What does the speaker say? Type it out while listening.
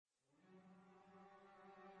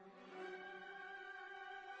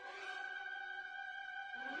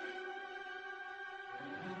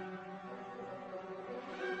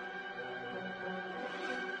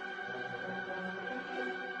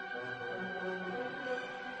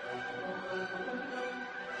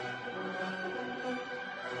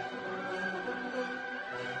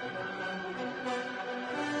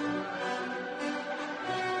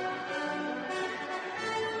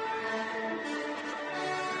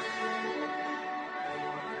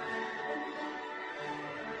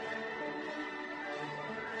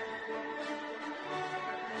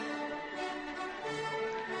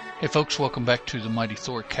Hey folks, welcome back to the Mighty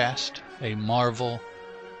Thorcast, a Marvel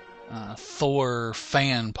Thor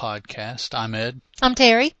fan podcast. I'm Ed. I'm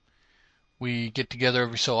Terry. We get together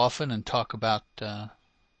every so often and talk about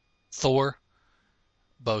Thor,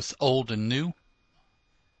 both old and new.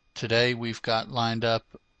 Today we've got lined up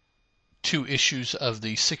 2 issues of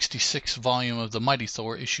the 66th volume of the Mighty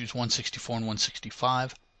Thor, issues 164 and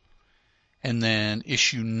 165, and then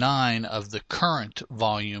issue 9 of the current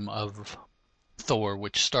volume of Thor,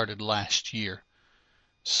 which started last year.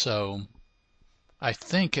 So I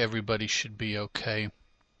think everybody should be okay.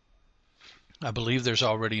 I believe there's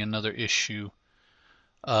already another issue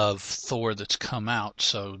of Thor that's come out,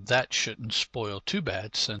 so that shouldn't spoil too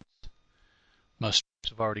bad since most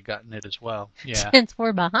have already gotten it as well. Yeah. Since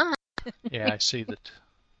we're behind. Yeah, I see that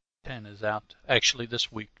 10 is out. Actually,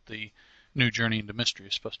 this week the new Journey into Mystery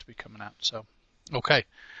is supposed to be coming out. So, okay.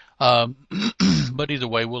 But either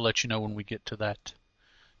way, we'll let you know when we get to that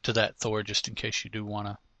Thor, just in case you do want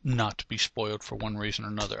to not be spoiled for one reason or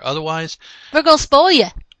another. Otherwise, we're going to spoil you.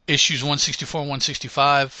 Issues 164 and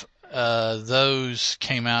 165, those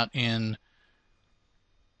came out in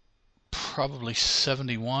probably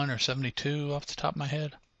 71 or 72 off the top of my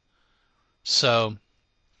head. So,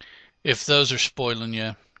 if those are spoiling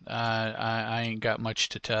you, I ain't got much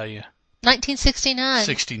to tell you. 1969.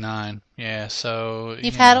 69, yeah, so...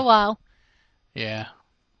 You've had a while. Yeah,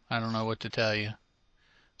 I don't know what to tell you.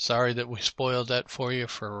 Sorry that we spoiled that for you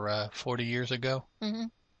for 40 years ago. Mm-hmm.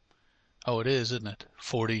 Oh, it is, isn't it?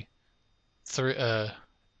 43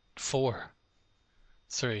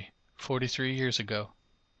 years ago.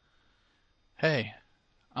 Hey,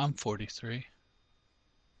 I'm 43.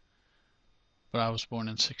 But I was born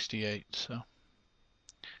in 68, so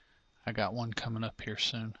I got one coming up here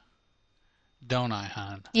soon. Don't I,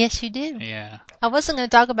 hon? Yes, you do. Yeah. I wasn't going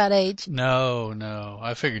to talk about age. No.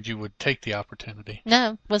 I figured you would take the opportunity.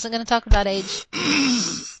 No, wasn't going to talk about age.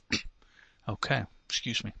 Okay,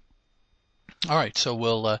 excuse me. All right, so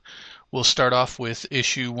we'll start off with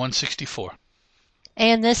issue 164.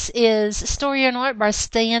 And this is story and art by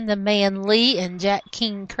Stan the Man Lee and Jack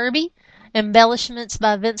King Kirby. Embellishments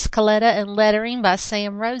by Vince Coletta and lettering by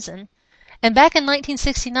Sam Rosen. And back in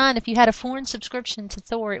 1969, if you had a foreign subscription to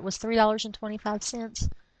Thor, it was $3.25.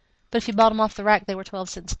 But if you bought them off the rack, they were 12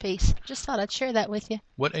 cents a piece. Just thought I'd share that with you.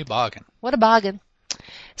 What a bargain. What a bargain.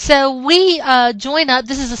 So we join up.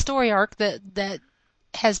 This is a story arc that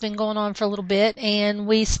has been going on for a little bit. And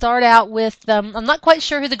we start out with, I'm not quite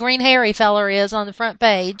sure who the green hairy feller is on the front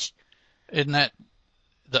page. Isn't that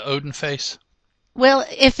the Odin face? Well,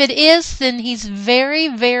 if it is, then he's very,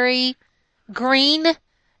 very green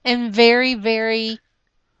and very, very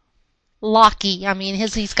locky. I mean,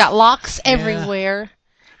 he's got locks everywhere.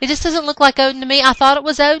 It just doesn't look like Odin to me. I thought it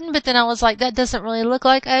was Odin, but then I was like, that doesn't really look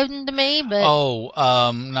like Odin to me. But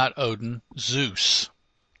not Odin, Zeus.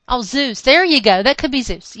 Oh, Zeus. There you go. That could be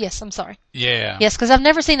Zeus. Yes, I'm sorry. Yeah. Yes, because I've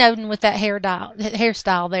never seen Odin with that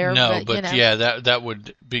hairstyle there. No, but you know. Yeah, that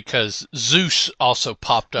would, because Zeus also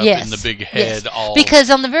popped up in the big head. Yes. Because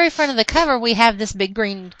on the very front of the cover, we have this big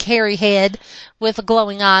green hairy head with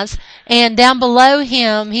glowing eyes. And down below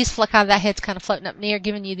him, that head's kind of floating up in the air,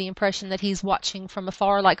 giving you the impression that he's watching from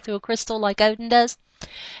afar, like through a crystal, like Odin does.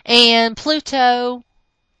 And Pluto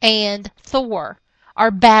and Thor are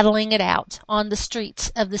battling it out on the streets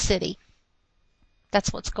of the city.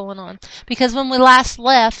 That's what's going on. Because when we last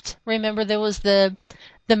left, remember there was the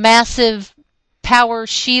massive power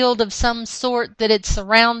shield of some sort that had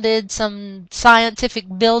surrounded some scientific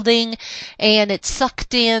building, and it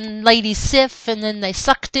sucked in Lady Sif, and then they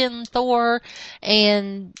sucked in Thor,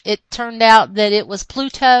 and it turned out that it was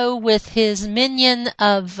Pluto with his minion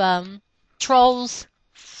of trolls.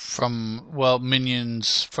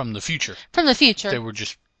 Minions from the future. From the future. They were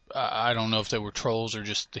just, I don't know if they were trolls or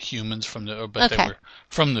just the humans but they were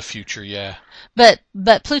from the future, yeah. But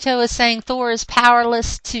Pluto is saying Thor is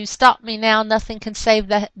powerless to stop me now. Nothing can save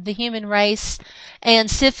the human race.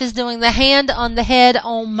 And Sif is doing the hand on the head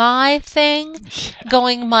on my thing,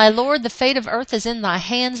 going, my lord, the fate of earth is in thy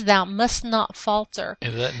hands. Thou must not falter.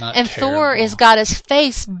 Is that not And terrible? Thor has got his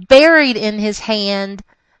face buried in his hand,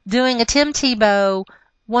 doing a Tim Tebow,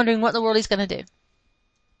 wondering what in the world he's going to do.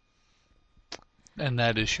 And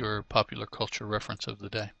that is your popular culture reference of the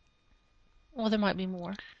day. Well, there might be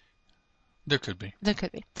more. There could be.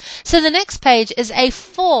 So the next page is a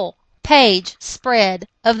full page spread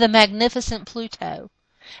of the magnificent Pluto.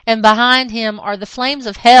 and behind him are the flames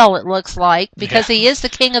of hell, it looks like, because he is the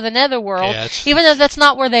king of the netherworld. Yeah, even though that's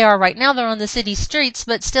not where they are right now. They're on the city streets,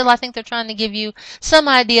 but still I think they're trying to give you some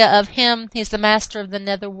idea of him. He's the master of the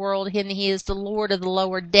netherworld, and he is the lord of the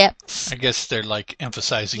lower depths. I guess they're like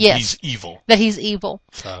emphasizing Yes. he's evil. That he's evil.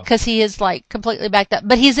 So. Because he is like completely backed up.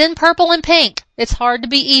 But he's in purple and pink. It's hard to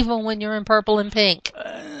be evil when you're in purple and pink.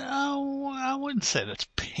 I wouldn't say that's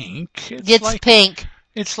pink. It's like, pink.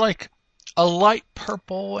 It's like a light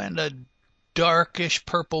purple and a darkish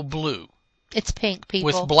purple blue. It's pink, people.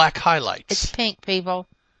 With black highlights. It's pink, people.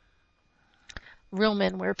 Real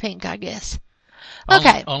men wear pink, I guess.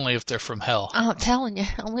 Okay. Only if they're from hell. I'm telling you,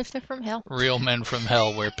 only if they're from hell. Real men from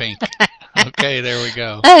hell wear pink. Okay, there we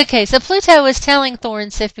go. Okay, so Pluto is telling Thor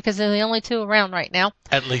and Sif, because they're the only two around right now.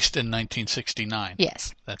 At least in 1969.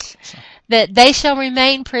 Yes. So. That they shall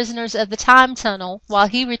remain prisoners of the time tunnel while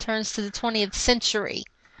he returns to the 20th century,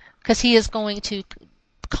 because he is going to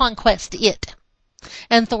conquest it.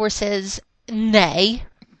 And Thor says, nay.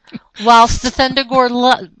 Whilst the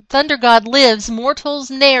Thunder God lives,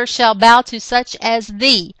 mortals ne'er shall bow to such as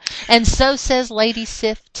thee. And so says Lady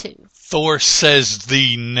Sif too. Thor says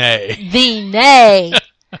thee nay. Thee nay.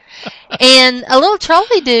 And a little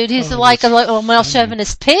trolley dude, he's like a male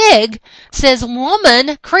chauvinist pig, says,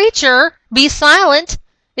 woman, creature, be silent.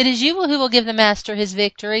 It is you who will give the master his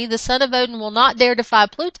victory. The son of Odin will not dare defy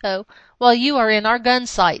Pluto while you are in our gun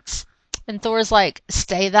sights. And Thor's like,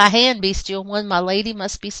 stay thy hand, bestial one, my lady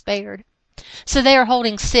must be spared. So they are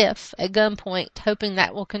holding Sif at gunpoint, hoping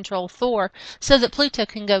that will control Thor, so that Pluto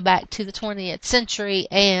can go back to the 20th century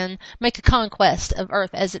and make a conquest of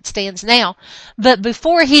Earth as it stands now. But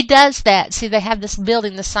before he does that, see, they have this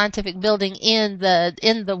building, the scientific building in the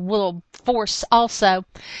little force also.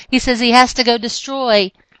 He says he has to go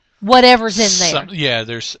destroy whatever's in there.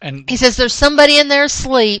 He says there's somebody in there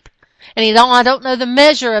asleep. And I don't know the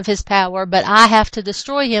measure of his power, but I have to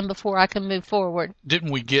destroy him before I can move forward.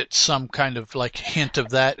 Didn't we get some kind of like hint of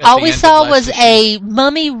that? All we saw was a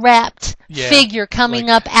mummy-wrapped figure coming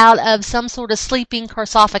up out of some sort of sleeping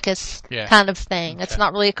sarcophagus kind of thing. Okay. It's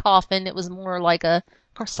not really a coffin. It was more like a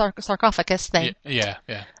sarcophagus thing. Yeah.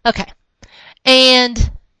 Okay.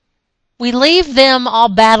 And we leave them all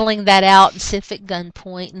battling that out, and Sif at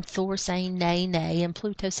gunpoint, and Thor saying nay, nay, and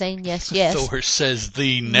Pluto saying yes, yes. Thor says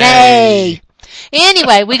thee nay.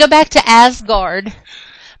 Anyway, we go back to Asgard,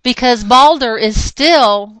 because Balder is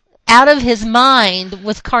still out of his mind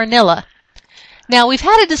with Karnilla. Now, we've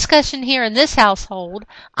had a discussion here in this household.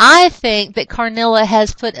 I think that Karnilla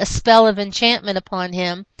has put a spell of enchantment upon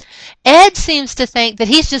him. Ed seems to think that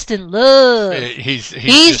he's just in love. He's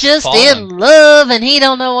just in love, and he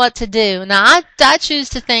don't know what to do. Now, I choose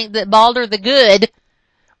to think that Balder the Good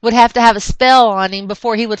would have to have a spell on him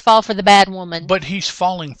before he would fall for the bad woman. But he's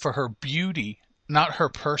falling for her beauty, not her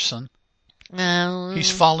person. No.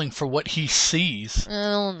 He's falling for what he sees. I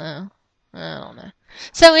don't know.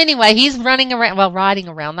 So anyway, he's riding around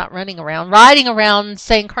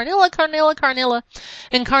saying, Karnilla, Karnilla, Karnilla.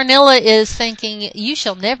 And Karnilla is thinking, you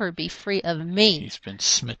shall never be free of me. He's been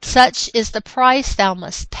smitten. Such is the price thou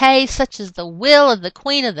must pay, such is the will of the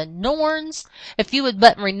Queen of the Norns. If you would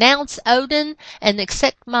but renounce Odin and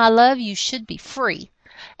accept my love, you should be free.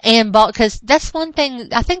 And because that's one thing,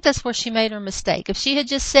 I think that's where she made her mistake. If she had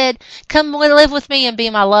just said, come live with me and be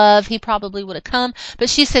my love, he probably would have come. But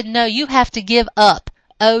she said, no, you have to give up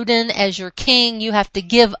Odin as your king. You have to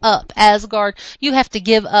give up Asgard. You have to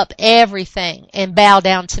give up everything and bow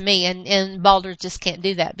down to me. And Balder just can't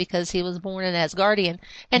do that because he was born an Asgardian.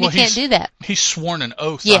 And he can't do that. He's sworn an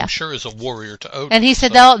oath, I'm sure, as a warrior to Odin. And he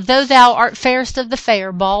said, though thou art fairest of the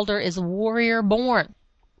fair, Balder is warrior born.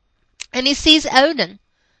 And he sees Odin.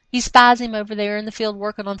 He spies him over there in the field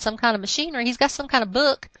working on some kind of machinery. He's got some kind of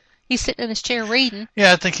book. He's sitting in his chair reading.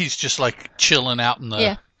 Yeah, I think he's just like chilling out in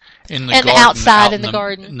the garden, outside in the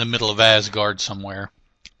garden, in the middle of Asgard somewhere.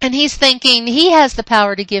 And he's thinking he has the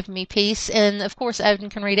power to give me peace. And of course, Odin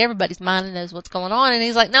can read everybody's mind and knows what's going on. And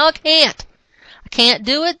he's like, no, I can't. I can't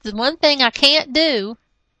do it. The one thing I can't do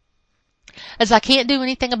is I can't do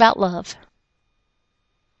anything about love.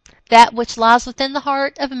 That which lies within the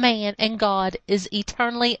heart of man and God is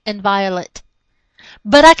eternally inviolate.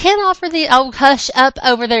 But I can offer hush up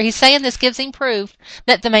over there. He's saying this gives him proof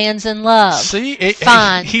that the man's in love. See,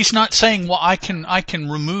 fine. He's not saying, well, I can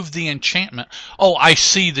remove the enchantment. Oh, I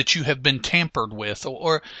see that you have been tampered with.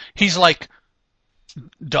 Or he's like,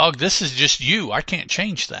 dog, this is just you. I can't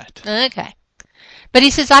change that. Okay. But he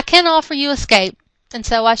says, I can offer you escape, and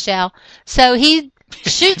so I shall. So he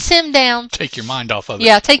shoots him down. Take your mind off of it.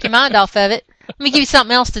 Yeah, take your mind off of it. Let me give you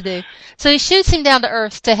something else to do. So he shoots him down to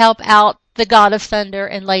Earth to help out the God of Thunder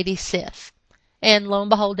and Lady Sif. And lo and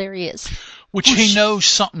behold, there he is. Which he knows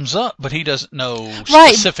something's up, but he doesn't know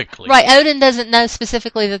Right, specifically. Right, Odin doesn't know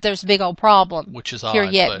specifically that there's a big old problem Which is here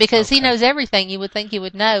odd, yet, but, because he okay. knows everything. You would think he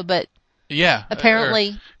would know, but yeah,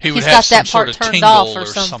 apparently he would he's have got some that sort part of turned tingle off or or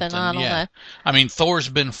something. I don't know. I mean, Thor's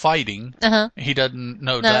been fighting. He doesn't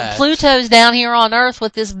know No, that. Pluto's down here on Earth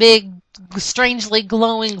with this big, strangely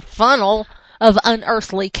glowing funnel of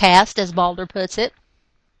unearthly cast, as Balder puts it.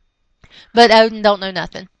 But Odin don't know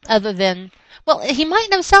nothing other than, well, he might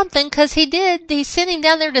know something because he sent him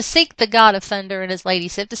down there to seek the god of thunder and his lady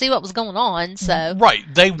Sif to see what was going on. So right,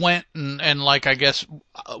 they went and like I guess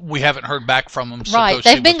we haven't heard back from them. So right,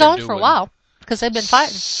 they've been gone for a while because they've been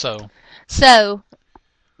fighting. So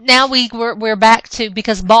now we're back to,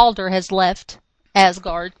 because Balder has left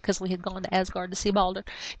Asgard, because we had gone to Asgard to see Balder.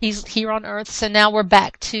 He's here on Earth, so now we're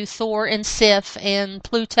back to Thor and Sif and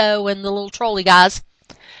Pluto and the little trolley guys.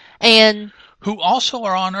 And who also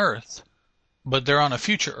are on Earth, but they're on a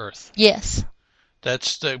future Earth. Yes.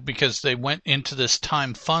 That's because they went into this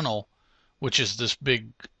time funnel, which is this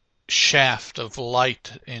big shaft of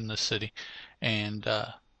light in the city, and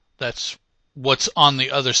that's what's on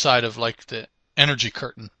the other side of like the energy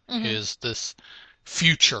curtain is this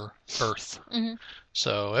future Earth.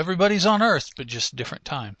 So everybody's on Earth, but just different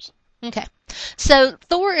times. Okay. So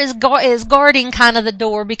Thor is guarding kind of the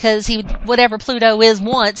door because whatever Pluto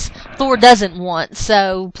wants, Thor doesn't want.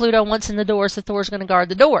 So Pluto wants in the door, so Thor's going to guard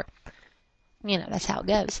the door. You know, that's how it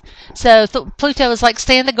goes. So Pluto is like,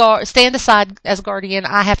 stand aside as guardian.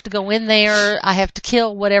 I have to go in there. I have to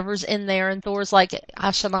kill whatever's in there. And Thor's like, I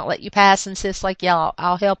shall not let you pass. And Sif's like, yeah,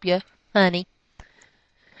 I'll help you, honey.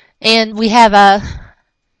 And we have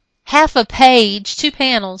half a page, 2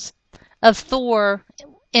 panels of Thor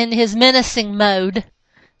in his menacing mode,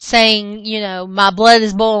 saying, you know, my blood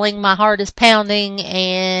is boiling, my heart is pounding,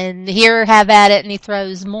 and here, have at it. And he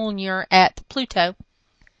throws Mjolnir at Pluto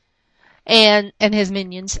and his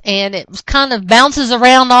minions, and it kind of bounces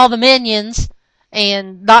around all the minions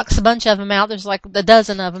and knocks a bunch of them out. There's like a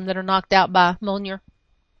dozen of them that are knocked out by Mjolnir.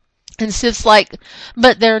 And Sif's like,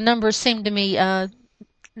 but their numbers seem to me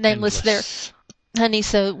nameless there, honey,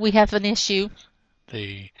 so we have an issue.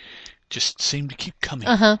 They just seem to keep coming.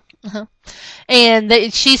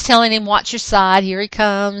 And she's telling him, watch your side, here he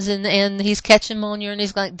comes, and he's catching Mjolnir, and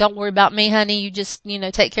he's like, don't worry about me, honey, you just,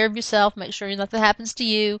 take care of yourself, make sure nothing happens to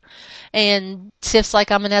you. And Sif's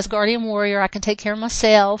like, I'm an Asgardian warrior, I can take care of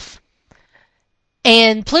myself.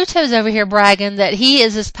 And Pluto's over here bragging that he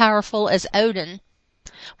is as powerful as Odin,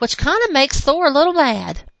 which kind of makes Thor a little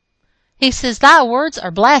mad. He says, thy words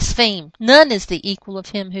are blaspheme, none is the equal of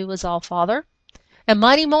him who was All-Father. And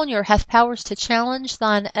mighty Mjolnir hath powers to challenge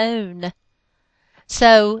thine own.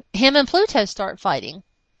 So him and Pluto start fighting.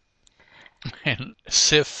 And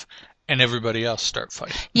Sif and everybody else start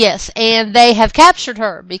fighting. Yes, and they have captured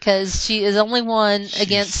her because she is only one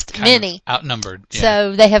against many. Outnumbered. Yeah.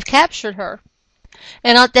 So they have captured her.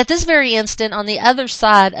 And at this very instant, on the other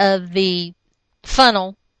side of the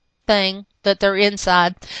funnel thing that they're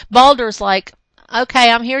inside, Baldur's like,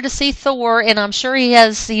 okay, I'm here to see Thor, and I'm sure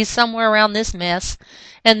he's somewhere around this mess.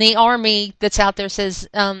 And the army that's out there says,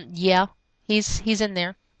 yeah, he's in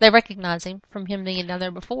there. They recognize him from him being down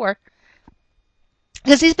there before.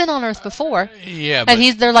 Because he's been on Earth before. Yeah,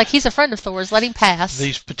 and they're like, he's a friend of Thor's, let him pass.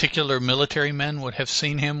 These particular military men would have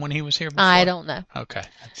seen him when he was here before? I don't know. Okay.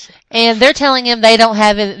 And they're telling him they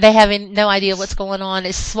have no idea what's going on.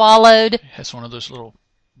 It's swallowed. It has one of those little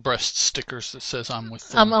breast stickers that says, I'm with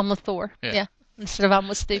Thor. I'm with Thor, yeah. Instead of I'm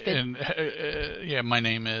with stupid. And, my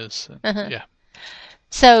name is. Yeah.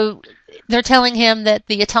 So they're telling him that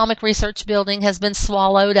the atomic research building has been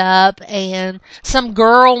swallowed up, and some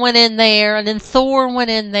girl went in there, and then Thor went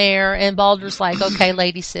in there, and Baldur's like, okay,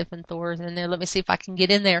 Lady Sif and Thor's in there. Let me see if I can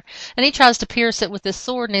get in there. And he tries to pierce it with his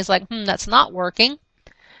sword, and he's like, that's not working.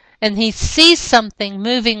 And he sees something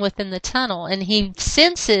moving within the tunnel, and he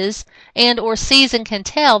senses and or sees and can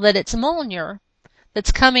tell that it's Mjolnir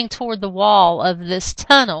that's coming toward the wall of this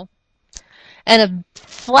tunnel. And a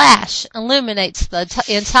flash illuminates the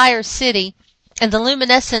entire city, and the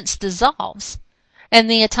luminescence dissolves, and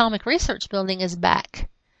the atomic research building is back.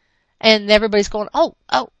 And everybody's going, oh,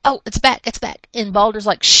 it's back. And Baldur's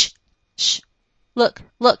like, shh, look.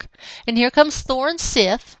 And here comes Thor and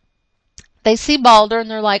Sif. They see Baldur, and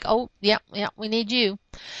they're like, oh, yeah, we need you.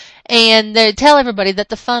 And they tell everybody that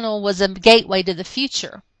the funnel was a gateway to the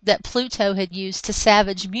future that Pluto had used to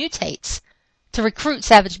recruit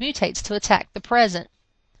savage mutates to attack the present.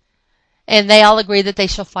 And they all agree that they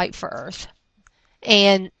shall fight for Earth.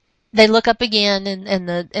 And they look up again,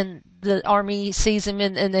 and the army sees him,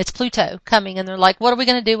 and it's Pluto coming, and they're like, what are we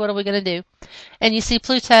going to do? What are we going to do? And you see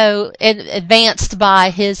Pluto advanced by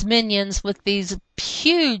his minions with these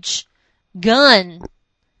huge gun,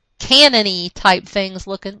 cannon-y type things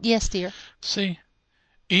looking. Yes, dear. See,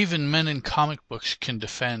 even men in comic books can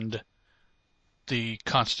defend the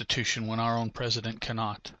Constitution when our own president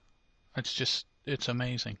cannot. It's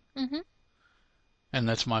amazing. Mm-hmm. And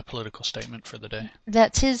that's my political statement for the day.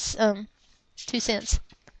 That's his 2 cents.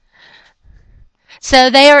 So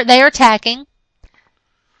they are attacking.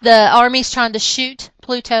 The army's trying to shoot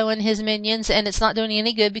Pluto and his minions, and it's not doing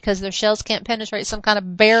any good because their shells can't penetrate some kind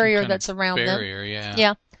of barrier that's around them. Barrier, yeah.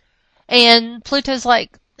 Yeah. And Pluto's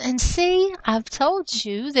like, and see, I've told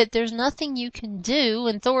you that there's nothing you can do.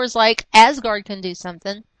 And Thor's like, Asgard can do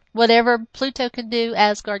something. Whatever Pluto can do,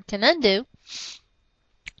 Asgard can undo.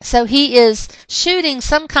 So he is shooting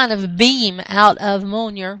some kind of beam out of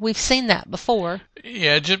Mjolnir. We've seen that before.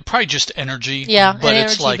 Yeah, probably just energy. Yeah, but an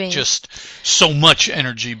it's energy like beam. just so much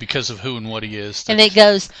energy because of who and what he is. And it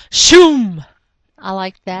goes, shoom! I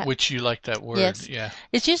like that. Which you like that word, Yes. yeah.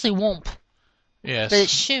 It's usually womp, Yes. but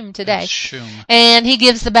it's shoom today. It's shoom. And he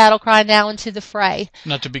gives the battle cry, now into the fray.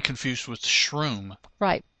 Not to be confused with shroom.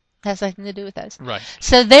 Right. Has nothing to do with those. Right.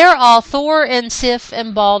 So they're all, Thor and Sif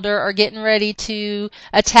and Balder are getting ready to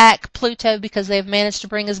attack Pluto because they've managed to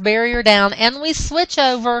bring his barrier down. And we switch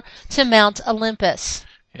over to Mount Olympus.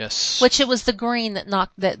 Yes. Which it was the green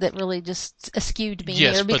that really just eschewed me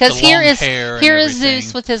yes, here. But Because the here long is hair here and is everything.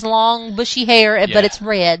 Zeus with his long bushy hair, Yeah. but it's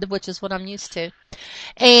red, which is what I'm used to.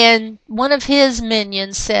 And one of his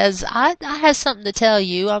minions says, I have something to tell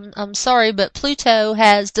you. I'm sorry, but Pluto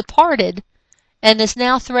has departed and is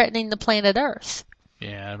now threatening the planet Earth.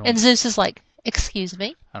 Yeah, And Zeus is like, excuse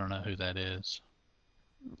me? I don't know who that is.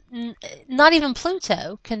 Not even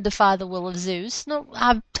Pluto can defy the will of Zeus. No,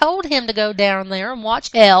 I've told him to go down there and watch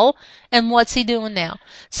hell, and what's he doing now?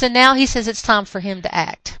 So now he says it's time for him to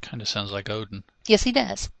act. Kind of sounds like Odin. Yes, he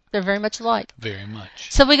does. They're very much alike. Very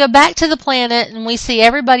much. So we go back to the planet, and we see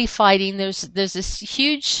everybody fighting. There's this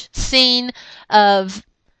huge scene of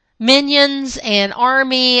minions and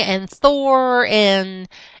army and Thor and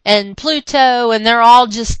Pluto, and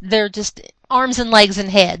they're just arms and legs and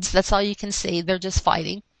heads. That's all you can see. They're just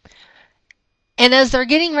fighting. And as they're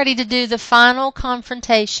getting ready to do the final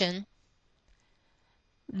confrontation,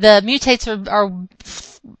 the mutates are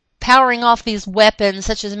powering off these weapons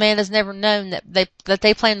such as man has never known that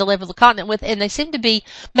they plan to level the continent with, and they seem to be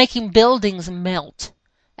making buildings melt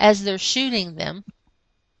as they're shooting them.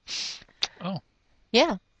 Oh.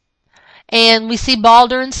 Yeah. And we see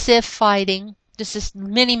Balder and Sif fighting. Just this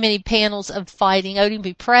many, many panels of fighting. Odin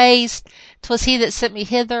be praised. 'Twas he that sent me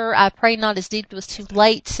hither. I pray not as deep it was too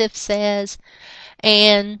late, Sif says.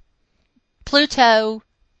 And Pluto,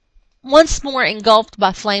 once more engulfed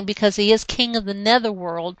by flame because he is king of the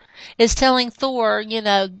netherworld, is telling Thor,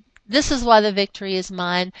 this is why the victory is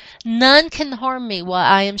mine. None can harm me while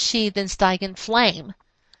I am sheathed in Stygian flame.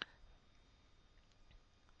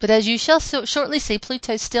 But as you shall shortly see,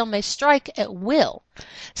 Pluto still may strike at will.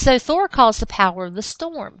 So Thor calls the power of the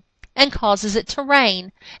storm and causes it to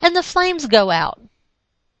rain, and the flames go out.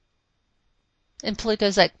 And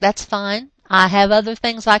Pluto's like, that's fine. I have other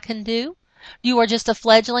things I can do. You are just a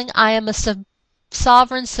fledgling. I am a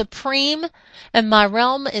sovereign supreme, and my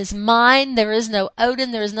realm is mine. There is no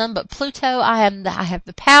Odin. There is none but Pluto. I have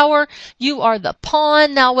the power. You are the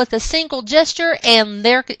pawn. Now with a single gesture, and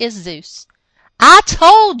there is Zeus. I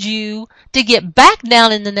told you to get back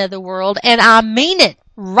down in the netherworld, and I mean it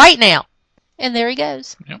right now. And there he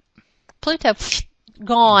goes. Yep. Pluto,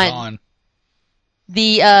 gone.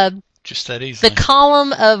 Just that easily. The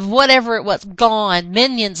column of whatever it was, gone.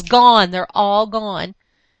 Minions, gone. They're all gone.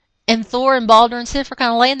 And Thor and Balder and Sif are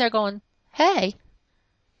kind of laying there going, hey,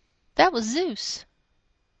 that was Zeus.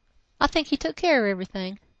 I think he took care of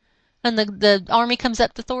everything. And the army comes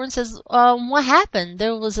up to Thor and says, what happened?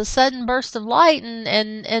 There was a sudden burst of light,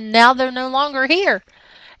 and now they're no longer here.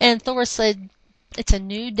 And Thor said, it's a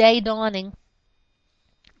new day dawning.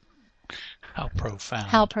 How profound.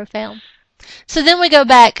 How profound. So then we go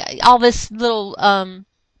back, all this little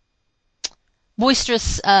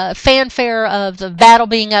boisterous fanfare of the battle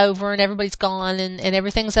being over and everybody's gone and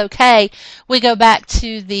everything's okay. We go back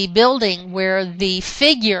to the building where the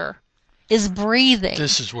figure is breathing.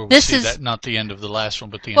 This is where we see that, not the end of the last one,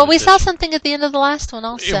 but the end well, of we this saw one. something at the end of the last one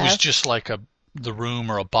also. It was just like the room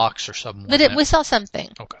or a box or something. But we saw something.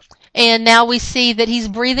 Okay. And now we see that he's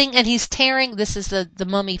breathing and he's tearing. This is the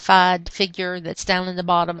mummified figure that's down in the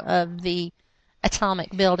bottom of the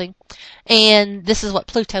atomic building. And this is what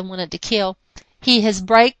Pluto wanted to kill. He is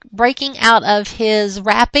breaking out of his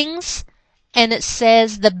wrappings and it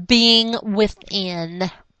says the being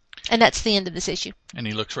within. And that's the end of this issue. And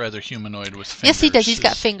he looks rather humanoid with fingers. Yes, he does. He's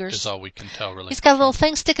got fingers. Is all we can tell, really. He's got a little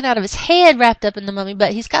thing sticking out of his head wrapped up in the mummy,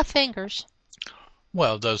 but he's got fingers.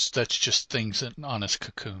 Well, that's just things on his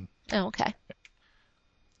cocoon. Oh, okay.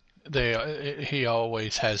 He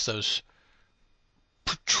always has those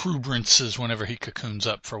protuberances whenever he cocoons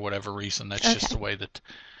up for whatever reason. That's just the way that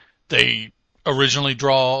they originally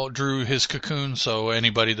drew his cocoon, so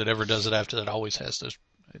anybody that ever does it after that always has those.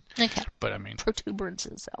 Okay. But I mean,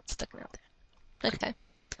 protuberances out sticking out there. Okay.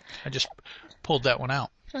 I just pulled that one out.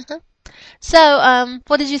 Uh-huh. So,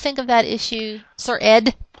 what did you think of that issue, Sir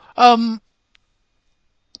Ed?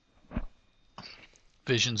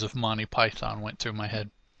 Visions of Monty Python went through my head.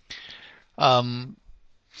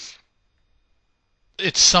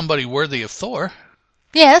 It's somebody worthy of Thor.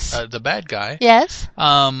 Yes. The bad guy. Yes.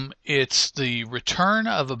 It's the return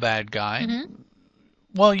of a bad guy. Mm-hmm.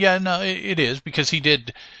 Well, yeah, no, it is, because he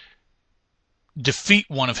did defeat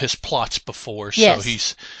one of his plots before, so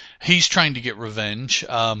yes. he's trying to get revenge.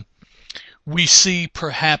 We see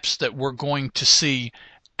perhaps that we're going to see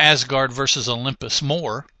Asgard versus Olympus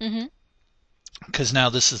more, because now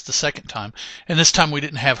this is the second time, and this time we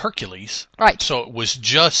didn't have Hercules, right? So it was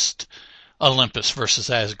just Olympus versus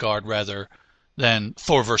Asgard rather than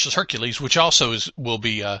Thor versus Hercules, which also will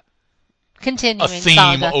be a continuing theme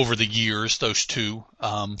saga over the years. Those two.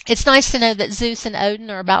 It's nice to know that Zeus and Odin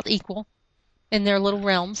are about equal in their little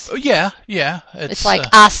realms. Yeah. It's like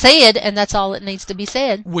I said, and that's all that needs to be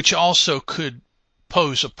said. Which also could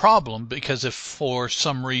pose a problem, because if for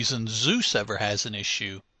some reason Zeus ever has an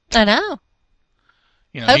issue, I know.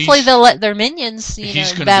 Hopefully they'll let their minions,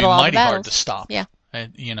 he's going to battle be all mighty the battles. hard to stop. Yeah.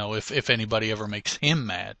 And if anybody ever makes him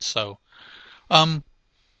mad, so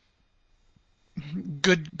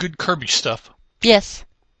good Kirby stuff. Yes.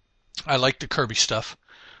 I like the Kirby stuff.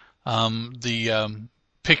 The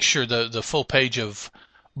picture, the full page of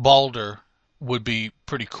Balder would be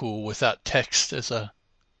pretty cool without text as a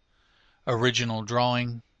original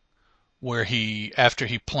drawing, where after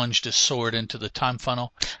he plunged his sword into the time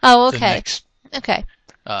funnel. Oh, okay. Okay.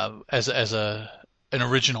 As an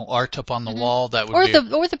original art up on the wall, that would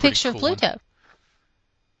be or the picture cool of Pluto. one.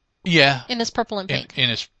 Yeah. In his purple and pink. In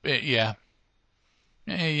his yeah.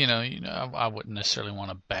 I wouldn't necessarily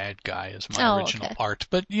want a bad guy as my original art,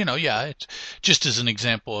 but it's just as an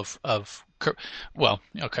example of. Well,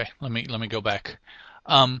 okay, let me go back.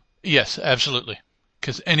 Yes, absolutely,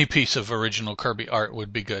 because any piece of original Kirby art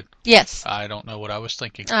would be good. Yes. I don't know what I was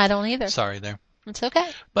thinking. I don't either. Sorry there. It's okay.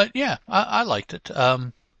 But yeah, I liked it.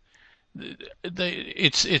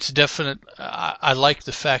 It's definite. I like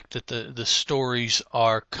the fact that the stories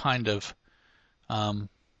are kind of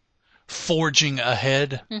forging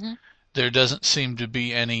ahead. There doesn't seem to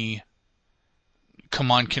be any come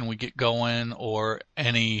on, can we get going, or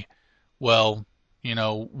any, well,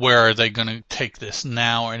 where are they going to take this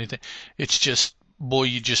now, or anything. It's just, boy,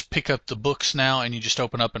 you just pick up the books now and you just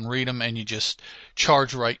open up and read them, and you just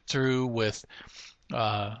charge right through with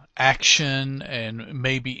action and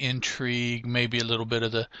maybe intrigue, maybe a little bit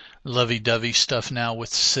of the lovey-dovey stuff now with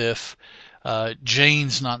Sif.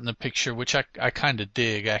 Jane's not in the picture, which I kind of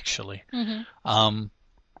dig, actually.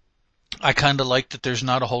 I kind of like that there's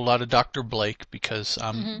not a whole lot of Dr. Blake, because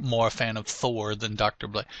I'm more a fan of Thor than Dr.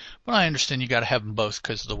 Blake. But I understand you got to have them both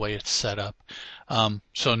because of the way it's set up.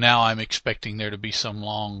 So now I'm expecting there to be some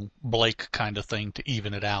long Blake kind of thing to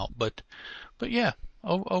even it out. But yeah,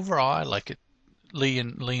 overall I like it. Lee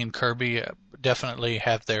and Kirby definitely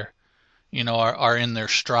have their, are in their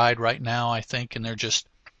stride right now, I think, and they're just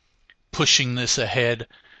pushing this ahead,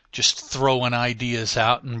 just throwing ideas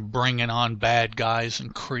out and bringing on bad guys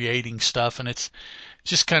and creating stuff. And it's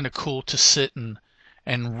just kind of cool to sit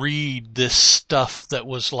and read this stuff that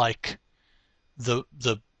was like the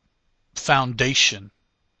foundation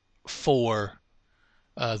for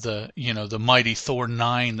the Mighty Thor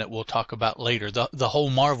 9 that we'll talk about later. The whole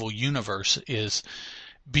Marvel universe is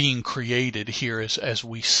being created here as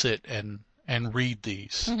we sit and read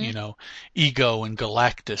these. Ego and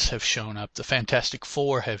Galactus have shown up. The Fantastic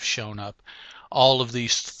Four have shown up. All of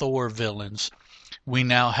these Thor villains. We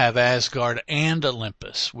now have Asgard and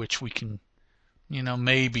Olympus, which we can,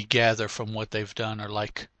 maybe gather from what they've done are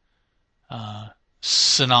like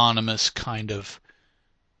synonymous kind of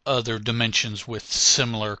other dimensions with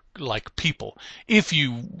similar like people, if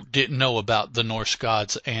you didn't know about the Norse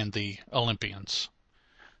gods and the Olympians.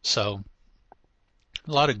 So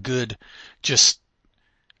a lot of good just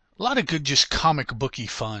comic booky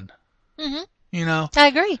fun. I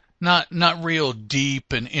agree. not real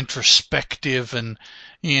deep and introspective and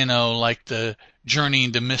like the journey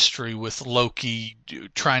into mystery with Loki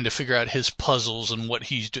trying to figure out his puzzles and what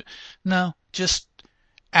he's doing. No, just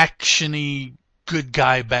actiony, good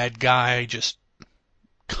guy, bad guy, just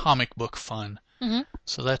comic book fun. Mm-hmm.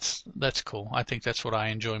 So that's cool. I think that's what I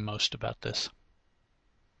enjoy most about this.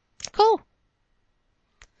 Cool.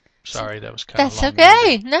 Sorry, that was kind of That's long.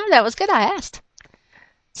 okay. No, that was good. I asked.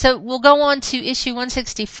 So we'll go on to issue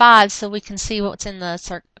 165 so we can see what's in the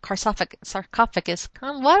sarcophagus.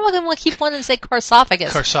 Why do I want to keep wanting to say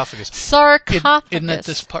sarcophagus? Sarcophagus. Sarcophagus. Isn't that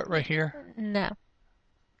this part right here? No.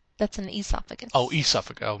 That's an esophagus. Oh,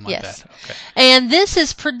 esophagus. Oh, my Yes. bad. Okay. And this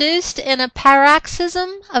is produced in a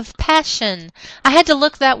paroxysm of passion. I had to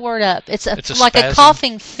look that word up. It's like spasm? a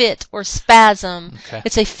coughing fit or spasm. Okay.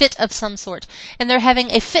 It's a fit of some sort. And they're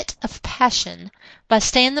having a fit of passion by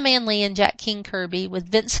Stan the Man Lee and Jack King Kirby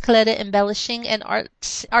with Vince Coletta embellishing and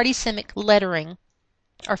Artie Simek lettering.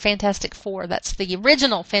 Or Fantastic Four. That's the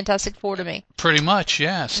original Fantastic Four to me. Pretty much,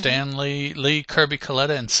 yeah. Stan Lee, Kirby,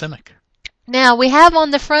 Coletta, and Simek. Now, we have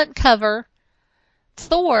on the front cover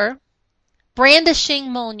Thor brandishing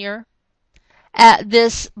Mjolnir at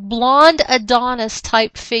this blonde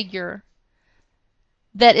Adonis-type figure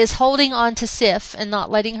that is holding on to Sif and not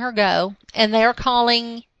letting her go, and they're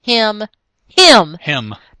calling him. Him.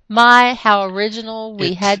 My, how original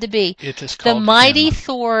we had to be. It is called The Mighty Him.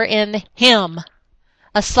 Thor and Him,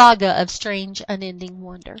 a saga of strange, unending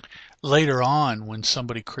wonder. Later on, when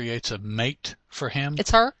somebody creates a mate for him,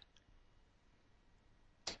 It's her?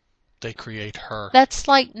 they create her. That's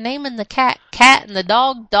like naming the cat and the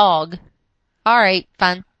dog. All right,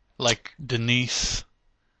 fine. Like Denise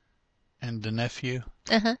and the nephew.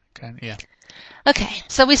 Uh-huh. Yeah. Okay,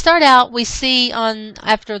 so we start out, we see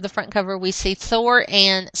after the front cover, we see Thor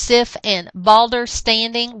and Sif and Balder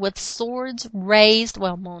standing with swords raised,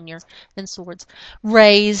 well, Mjolnir and swords,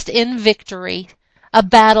 raised in victory. A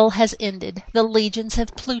battle has ended. The legions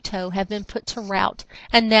of Pluto have been put to rout,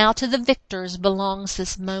 and now to the victors belongs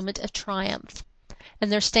this moment of triumph. And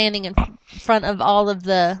they're standing in front of all of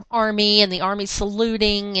the army, and the army's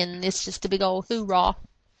saluting, and it's just a big old hoorah.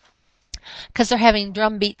 Because they're having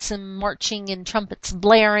drum beats and marching and trumpets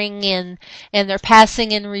blaring, and they're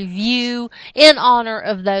passing in review in honor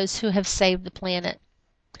of those who have saved the planet.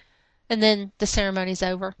 And then the ceremony's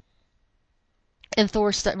over. And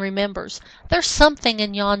Thor remembers, there's something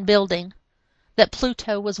in yon building that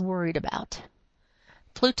Pluto was worried about.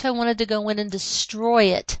 Pluto wanted to go in and destroy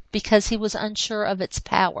it because he was unsure of its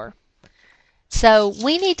power. So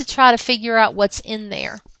we need to try to figure out what's in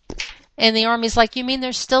there. And the army's like, you mean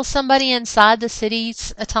there's still somebody inside the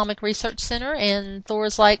city's atomic research center? And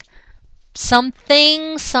Thor's like, someone,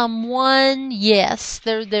 yes,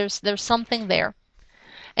 there's something there.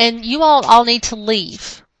 And you all need to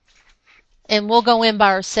leave. And we'll go in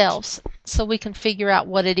by ourselves so we can figure out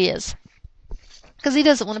what it is. Because he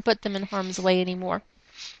doesn't want to put them in harm's way anymore.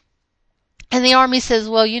 And the army says,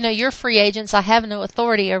 well, you're free agents. I have no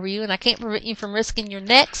authority over you, and I can't prevent you from risking your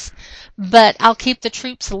necks, but I'll keep the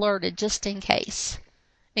troops alerted just in case.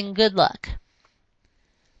 And good luck.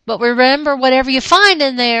 But remember, whatever you find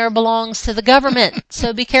in there belongs to the government,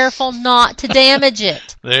 so be careful not to damage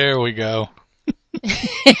it. There we go.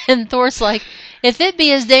 And Thor's like, if it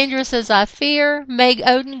be as dangerous as I fear, may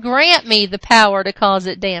Odin grant me the power to cause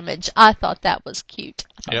it damage. I thought that was cute.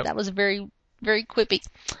 I thought that was very, very quippy.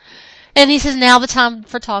 And he says, now the time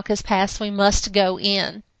for talk has passed. We must go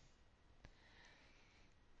in.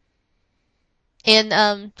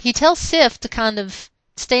 And he tells Sif to kind of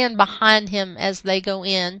stand behind him as they go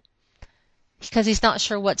in, because he's not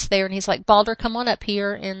sure what's there. And he's like, Balder, come on up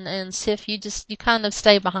here, and Sif, you kind of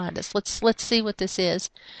stay behind us. Let's see what this is.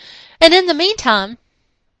 And in the meantime,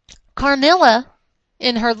 Carnilla,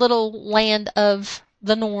 in her little land of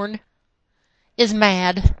the Norn, is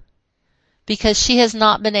mad because she has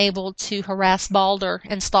not been able to harass Balder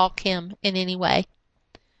and stalk him in any way.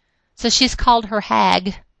 So she's called her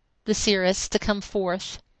hag, the seeress, to come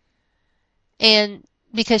forth. And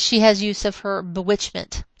because she has use of her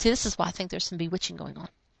bewitchment. See, this is why I think there's some bewitching going on.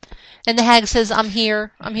 And the hag says, I'm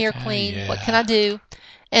here, queen. Yeah. What can I do?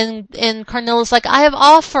 And Carnilla's like, I have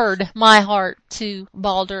offered my heart to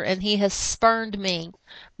Balder, and he has spurned me.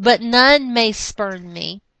 But none may spurn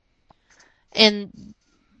me. And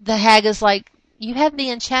the hag is like, you have the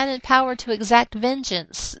enchanted power to exact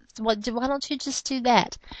vengeance. Why don't you just do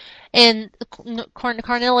that? And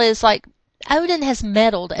Carnilla is like, Odin has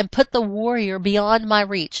meddled and put the warrior beyond my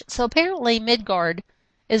reach. So apparently Midgard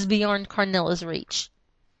is beyond Carnilla's reach.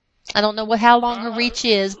 I don't know how long her reach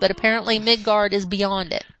is, but apparently Midgard is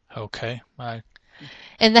beyond it. Okay.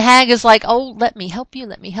 And the hag is like, oh, let me help you,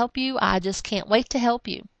 let me help you. I just can't wait to help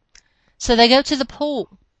you. So they go to the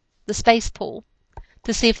pool, the space pool,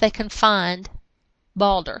 to see if they can find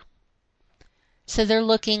Balder. So they're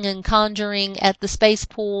looking and conjuring at the space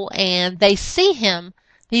pool, and they see him.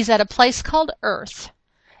 He's at a place called Earth.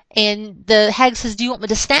 And the hag says, do you want me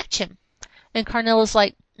to snatch him? And Carnilla's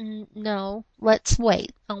like, no, let's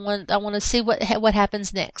wait. I want to see what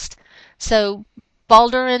happens next. So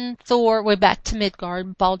Balder and Thor, we're back to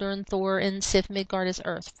Midgard. Balder and Thor and Sif. Midgard is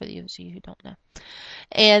Earth, for those of you who don't know.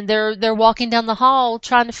 And they're walking down the hall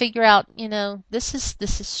trying to figure out, this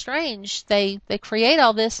is strange. They create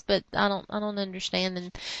all this, but I don't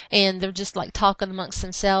understand. And they're just like talking amongst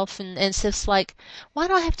themselves. And Sif's like, why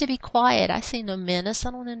do I have to be quiet? I see no menace.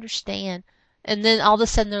 I don't understand. And then all of a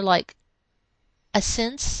sudden they're like, a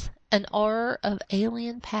sense, an aura of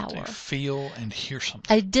alien power. They feel and hear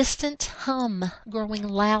something. A distant hum growing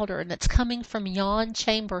louder, and it's coming from yon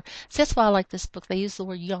chamber. So that's why I like this book. They use the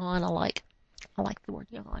word yawn. I like the word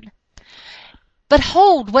yawn. But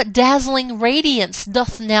hold, what dazzling radiance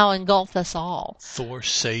doth now engulf us all. Thor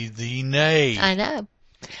say thee nay. I know.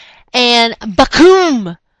 And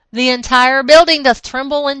bakum! The entire building doth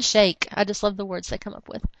tremble and shake. I just love the words they come up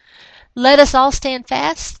with. Let us all stand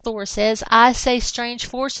fast, Thor says. I say strange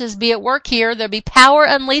forces be at work here. There be power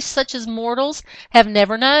unleashed such as mortals have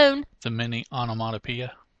never known. The mini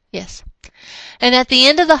onomatopoeia. Yes. And at the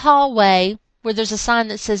end of the hallway, where there's a sign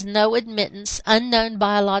that says no admittance, unknown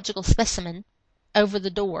biological specimen, over the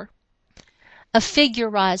door, a figure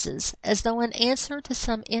rises as though in answer to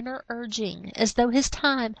some inner urging, as though his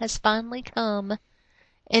time has finally come.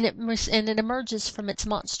 And it emerges from its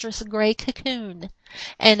monstrous gray cocoon,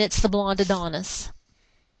 and it's the blonde Adonis.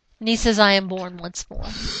 And he says, I am born once more.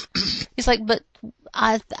 He's like, but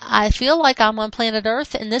I feel like I'm on planet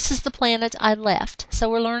Earth, and this is the planet I left. So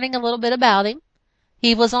we're learning a little bit about him.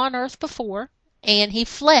 He was on Earth before, and he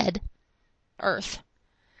fled Earth.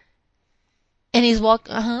 And he's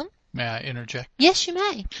walking, May I interject? Yes, you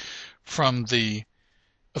may. From the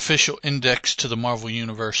official index to the Marvel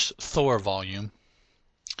Universe Thor volume,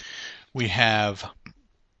 we have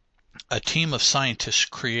a team of scientists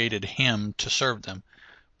created him to serve them,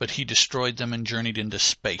 but he destroyed them and journeyed into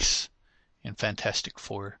space in Fantastic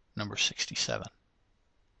Four number 67.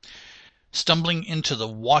 Stumbling into the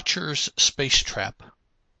Watcher's space trap.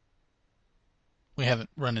 We haven't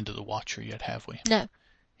run into the Watcher yet, have we? No.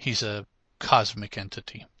 He's a cosmic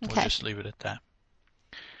entity. Okay. We'll just leave it at that.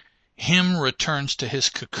 Him returns to his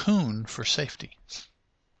cocoon for safety.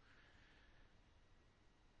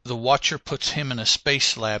 The Watcher puts him in a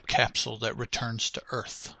space lab capsule that returns to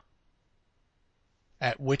Earth.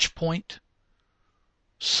 At which point,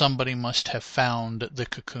 somebody must have found the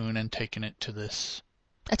cocoon and taken it to this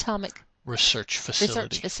atomic research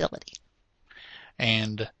facility.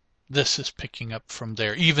 And this is picking up from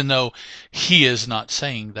there, even though he is not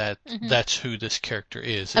saying that that's who this character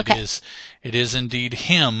is. Okay. It is indeed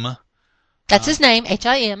him. That's his name,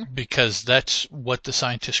 H-I-M. Because that's what the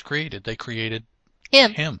scientists created. They created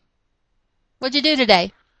him. What'd you do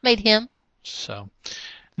today? Made him. So,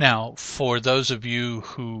 now, for those of you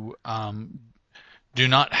who do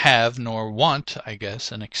not have nor want, I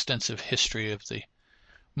guess, an extensive history of the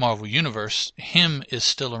Marvel Universe, him is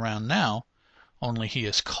still around now, only he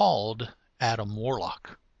is called Adam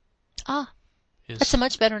Warlock. That's a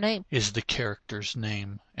much better name. Is the character's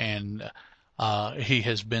name. And he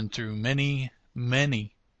has been through many,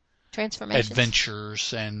 many transformations,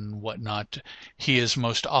 adventures and whatnot. He is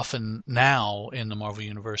most often now in the Marvel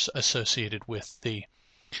Universe associated with the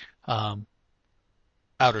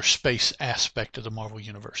outer space aspect of the Marvel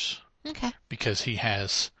Universe. Okay. Because he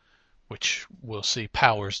has, which we'll see,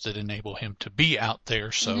 powers that enable him to be out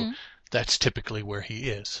there, so that's typically where he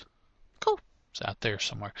is. Cool. It's out there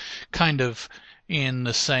somewhere. Kind of in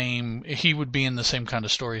the same, he would be in the same kind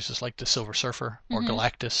of stories as like the Silver Surfer or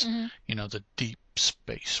Galactus, the deep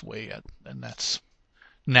space way, and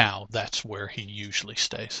that's where he usually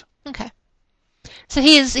stays. Okay. So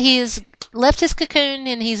he is left his cocoon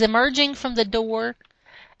and he's emerging from the door,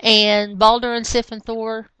 and Balder and Sif and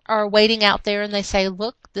Thor are waiting out there, and they say,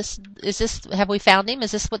 "Look, have we found him?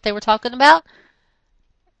 Is this what they were talking about?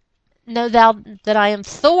 Know thou that I am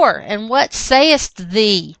Thor, and what sayest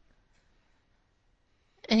thee?"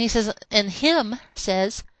 And he says, and him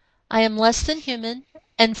says, "I am less than human,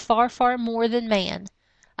 and far, far more than man.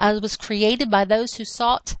 I was created by those who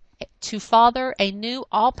sought to father a new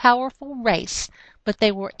all-powerful race, but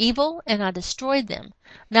they were evil, and I destroyed them.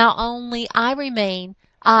 Now only I remain,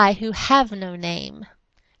 I who have no name."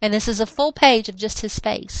 And this is a full page of just his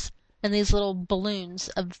face and these little balloons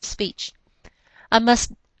of speech. I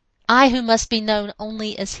I who must be known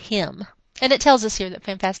only as him. And it tells us here that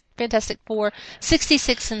Fantastic Four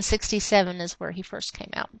 66 and 67 is where he first came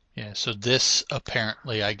out. Yeah, so this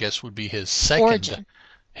apparently, I guess, would be his Origin.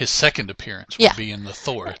 second appearance would be in the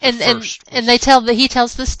Thor. The first and they tell that he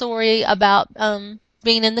tells the story about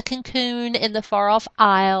being in the cocoon in the far off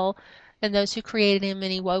isle, and those who created him,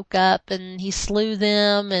 and he woke up and he slew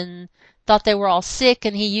them and thought they were all sick,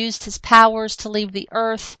 and he used his powers to leave the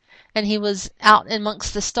earth, and he was out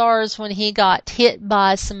amongst the stars when he got hit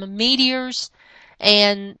by some meteors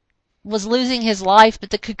and was losing his life, but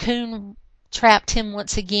the cocoon trapped him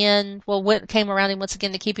once again, came around him once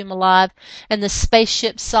again to keep him alive, and the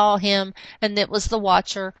spaceship saw him, and it was the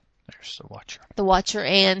Watcher. There's the Watcher. The Watcher,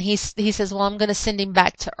 and he says, well, I'm going to send him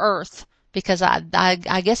back to Earth, because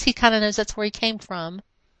I guess he kind of knows that's where he came from,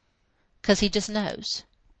 because he just knows.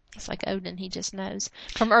 He's like Odin, he just knows.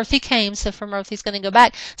 From Earth he came, so from Earth he's going to go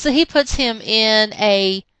back. So he puts him in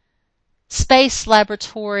a space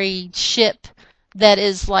laboratory ship that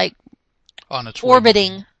is like on its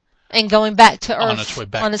orbiting and going back to Earth.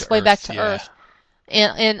 On its way back to Earth.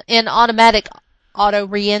 In automatic auto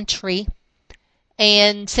reentry,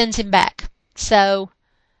 and sends him back. So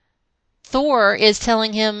Thor is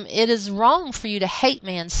telling him, it is wrong for you to hate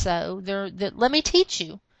man so. Let me teach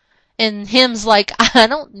you. And him's like, I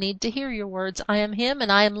don't need to hear your words. I am him,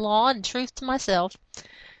 and I am law and truth to myself.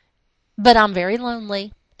 But I'm very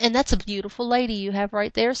lonely. And that's a beautiful lady you have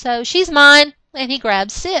right there, so she's mine. And he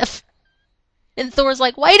grabs Sif. And Thor's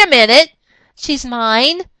like, wait a minute. She's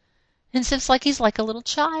mine. And Sif's like, he's like a little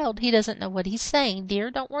child. He doesn't know what he's saying, dear.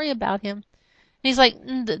 Don't worry about him. And he's like,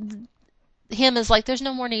 him is like, there's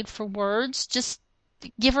no more need for words. Just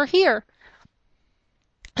give her here.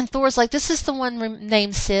 And Thor's like, this is the one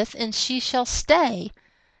named Sif, and she shall stay.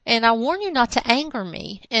 And I warn you not to anger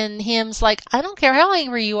me. And him's like, I don't care how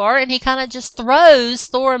angry you are. And he kind of just throws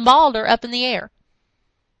Thor and Balder up in the air.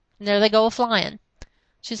 And there they go a-flying.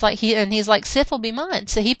 He's like, Sif will be mine.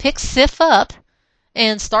 So he picks Sif up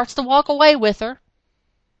and starts to walk away with her.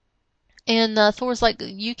 And Thor's like,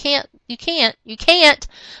 you can't.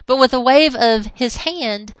 But with a wave of his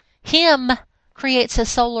hand, him creates a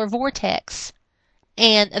solar vortex.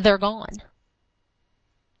 And they're gone.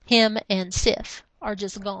 Him and Sif are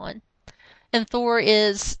just gone. And Thor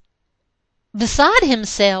is beside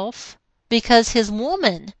himself because his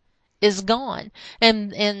woman is gone.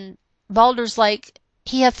 And Balder's like,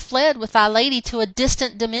 he hath fled with thy lady to a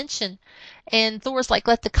distant dimension. And Thor's like,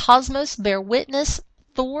 let the cosmos bear witness.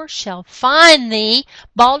 Thor shall find thee.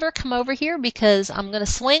 Balder, come over here, because I'm going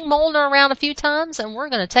to swing Mjolnir around a few times, and we're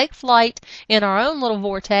going to take flight in our own little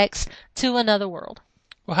vortex to another world.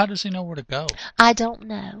 Well, how does he know where to go? I don't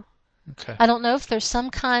know. Okay. I don't know if there's some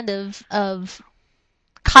kind of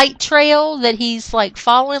kite trail that he's like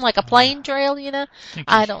following, like a plane trail, you know?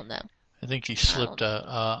 I don't know. I think he slipped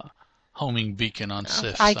a homing beacon on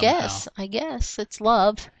Sif I somehow. guess. It's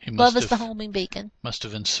love. Love is the homing beacon. Must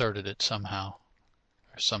have inserted it somehow.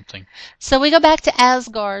 Or something. So we go back to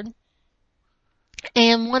Asgard,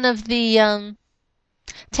 and one of the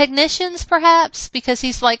technicians, perhaps, because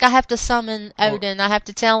he's like, I have to summon Odin. I have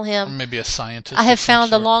to tell him. Or maybe a scientist. I have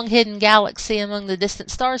found a long-hidden galaxy among the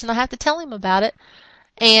distant stars, and I have to tell him about it.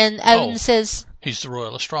 And Odin says... He's the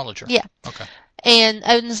royal astrologer. Yeah. Okay. And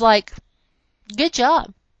Odin's like, good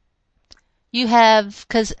job. You have,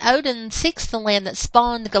 because Odin seeks the land that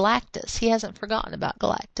spawned Galactus. He hasn't forgotten about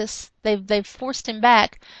Galactus. They've forced him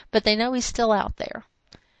back, but they know he's still out there.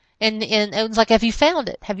 And Odin's like, have you found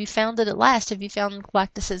it? Have you found it at last? Have you found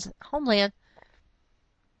Galactus's homeland?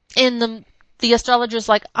 And the astrologer's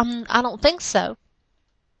like, I don't think so.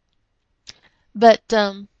 But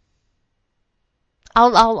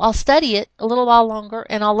I'll study it a little while longer,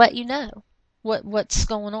 and I'll let you know what's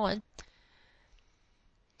going on.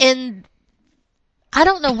 And I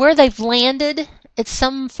don't know where they've landed. It's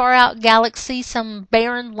some far out galaxy, some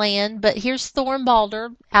barren land, but here's Thor and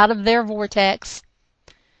Balder out of their vortex.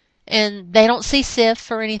 And they don't see Sif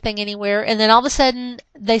or anything anywhere. And then all of a sudden,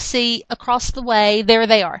 they see across the way, there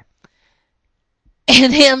they are.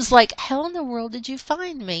 And him's like, how in the world did you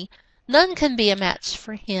find me? None can be a match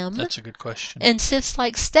for him. That's a good question. And Sif's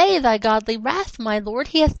like, stay thy godly wrath, my lord.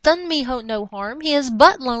 He hath done me no harm. He is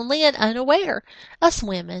but lonely and unaware. Us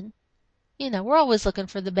women, you know, we're always looking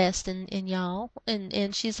for the best in y'all.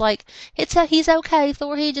 And she's like, he's okay,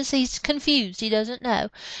 Thor. He's confused. He doesn't know.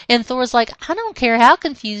 And Thor's like, I don't care how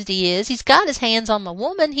confused he is. He's got his hands on my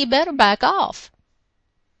woman. He better back off.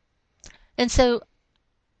 And so,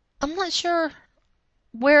 I'm not sure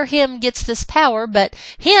where him gets this power, but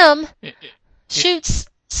him shoots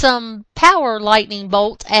some power lightning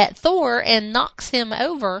bolt at Thor and knocks him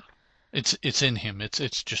over It's in him.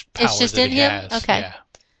 It's just power It's just that in he him? has. Okay. Yeah.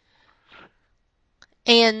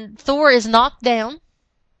 And Thor is knocked down.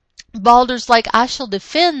 Baldur's like, I shall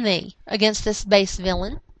defend thee against this base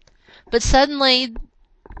villain. But suddenly,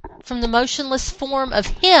 from the motionless form of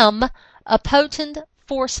him, a potent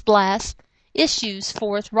force blast issues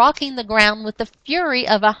forth, rocking the ground with the fury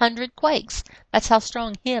of 100 quakes. That's how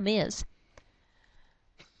strong him is.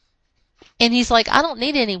 And he's like, I don't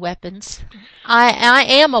need any weapons. I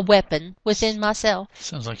am a weapon within myself.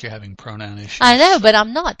 Sounds like you're having pronoun issues. I know, but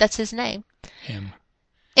I'm not. That's his name. Him.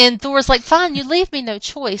 And Thor's like, fine, you leave me no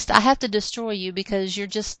choice. I have to destroy you because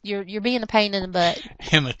you're being a pain in the butt.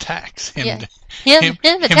 Him attacks. Him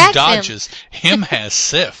Attacks dodges. Him has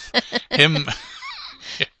Sif. Him.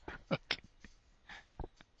 Yeah, okay.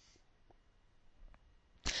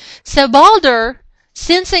 So Baldur,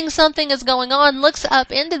 sensing something is going on, looks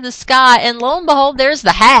up into the sky, and lo and behold, there's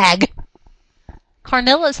the hag.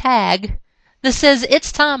 Karnilla's hag. That says,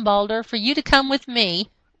 it's time, Baldur, for you to come with me.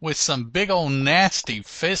 With some big old nasty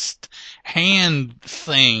fist hand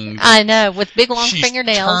thing. I know, with big long She's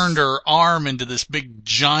fingernails. turned her arm into this big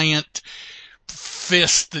giant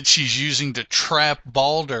fist that she's using to trap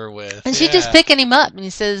Baldur with. And she's just picking him up, and he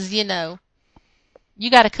says, you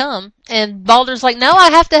got to come. And Baldur's like, no, I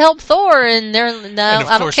have to help Thor. And they're, no, and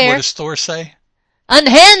I don't care. What does Thor say?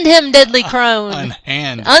 Unhand him, deadly crone.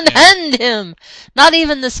 Unhand him. Not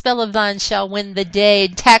even the spell of thine shall win the day.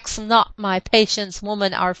 Tax not my patience,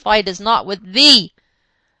 woman. Our fight is not with thee.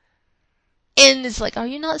 And it's like, are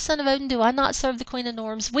you not son of Odin? Do I not serve the Queen of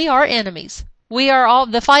Norms? We are enemies.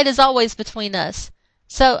 The fight is always between us.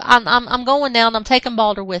 So I'm going now, and I'm taking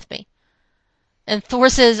Baldur with me. And Thor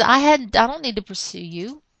says, I don't need to pursue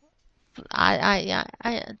you. Back.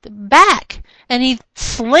 And he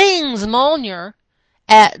slings Mjolnir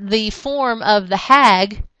at the form of the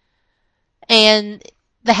hag, and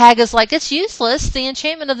the hag is like, it's useless. The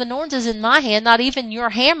enchantment of the Norns is in my hand. Not even your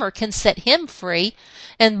hammer can set him free.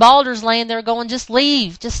 And Baldur's laying there going, just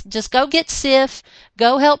leave. Just go get Sif.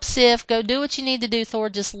 Go help Sif. Go do what you need to do, Thor.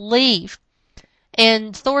 Just leave.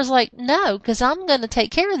 And Thor's like, no, because I'm going to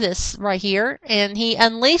take care of this right here. And he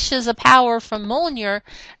unleashes a power from Mjolnir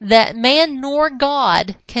that man nor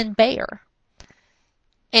God can bear.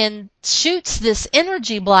 And shoots this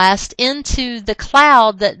energy blast into the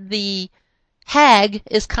cloud that the hag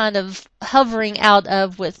is kind of hovering out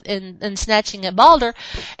of and snatching at Baldur.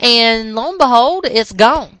 And lo and behold, it's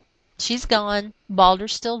gone. She's gone.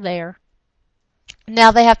 Baldur's still there.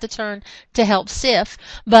 Now they have to turn to help Sif.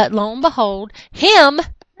 But lo and behold, him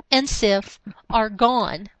and Sif are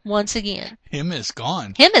gone once again. Him is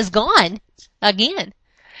gone. Him is gone again.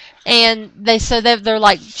 And they're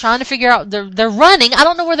like trying to figure out, they're running. I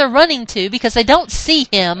don't know where they're running to because they don't see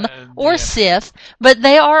him or Sif, but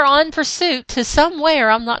they are on pursuit to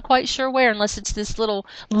somewhere. I'm not quite sure where, unless it's this little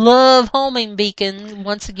love homing beacon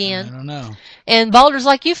once again. I don't know. And Baldur's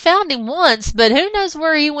like, you found him once, but who knows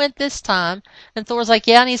where he went this time? And Thor's like,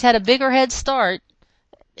 yeah, and he's had a bigger head start.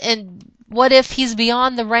 And what if he's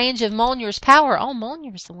beyond the range of Mjolnir's power? Oh,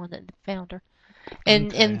 Mjolnir's the one that found her.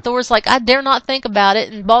 And Thor's like, I dare not think about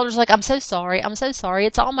it. And Baldur's like, I'm so sorry.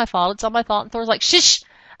 It's all my fault. And Thor's like, shush!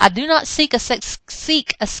 I do not seek a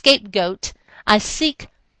scapegoat. I seek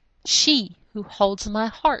she who holds my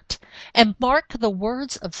heart. And mark the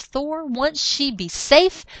words of Thor. Once she be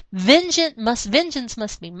safe, vengeance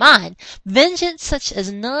must be mine. Vengeance such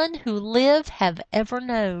as none who live have ever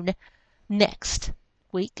known. Next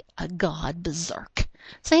week, a god berserk.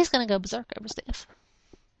 So he's going to go berserk over Steph.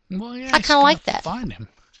 Well, yeah, I kind of like that. Find him.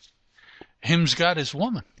 Him's got his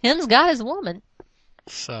woman.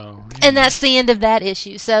 So. And that's the end of that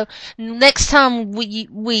issue. So next time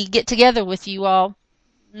we get together with you all,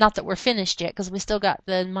 not that we're finished yet because we still got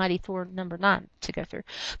the Mighty Thor number 9 to go through.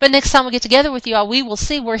 But next time we get together with you all, we will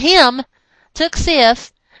see where him took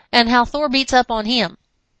Sif and how Thor beats up on him.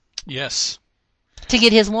 Yes. To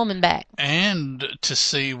get his woman back. And to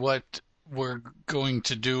see what we're going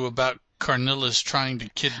to do about Karnilla's trying to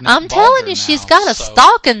kidnap I'm telling Baldur you, now, she's got a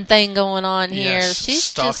stalking thing going on here. Yes, She's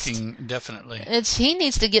stalking, definitely. He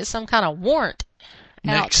needs to get some kind of warrant.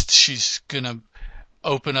 Next, she's going to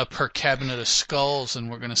open up her cabinet of skulls,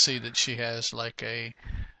 and we're going to see that she has like a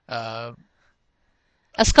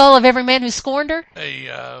skull of every man who scorned her?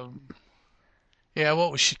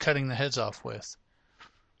 What was she cutting the heads off with?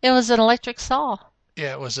 It was an electric saw.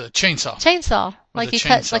 Yeah, it was a chainsaw. Like you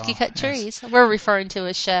cut trees. Yes. We're referring to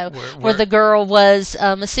a show where the girl was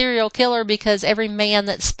a serial killer because every man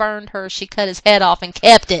that spurned her, she cut his head off and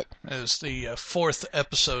kept it. It was the 4th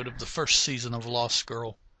episode of the 1st season of Lost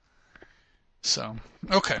Girl. So,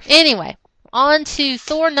 okay. Anyway, on to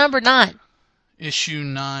Thor number 9. issue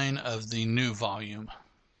 9 of the new volume.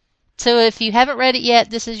 So if you haven't read it yet,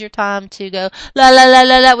 this is your time to go la la la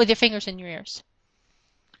la la with your fingers in your ears.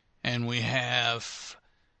 And we have,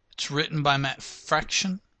 it's written by Matt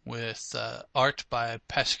Fraction with art by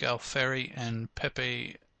Pascal Ferry and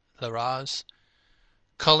Pepe Larraz.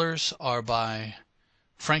 Colors are by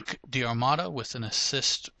Frank D'Armata with an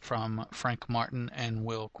assist from Frank Martin and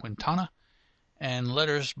Will Quintana, and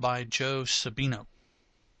letters by Joe Sabino.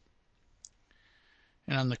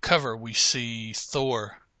 And on the cover we see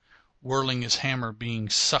Thor whirling his hammer being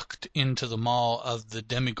sucked into the maw of the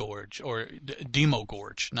Demogorge, or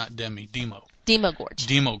Demogorge, not Demi, Demo. Demogorge.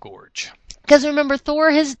 Demogorge. Because remember, Thor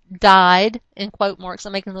has died, in quote marks.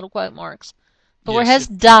 I'm making little quote marks. Thor Yes, has if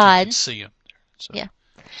you died. could see him there. So. Yeah.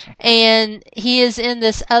 And he is in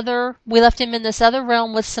this other, we left him in this other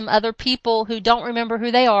realm with some other people who don't remember who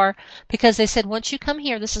they are, because they said, once you come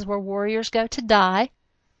here, this is where warriors go to die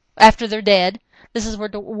after they're dead. This is where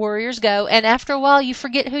the warriors go, and after a while you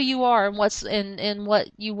forget who you are and what's and what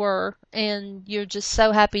you were, and you're just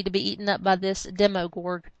so happy to be eaten up by this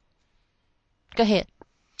Demogorg. Go ahead.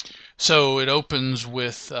 So it opens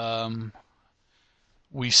with,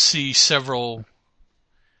 we see several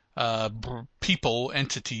people,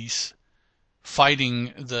 entities,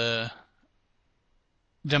 fighting the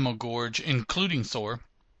Demogorge, including Thor,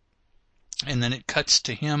 and then it cuts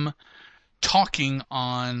to him talking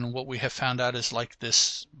on what we have found out is like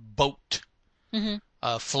this boat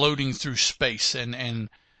floating through space, and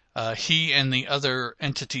he and the other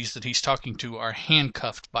entities that he's talking to are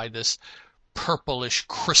handcuffed by this purplish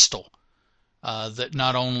crystal that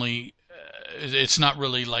not only it's not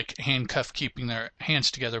really like handcuffed keeping their hands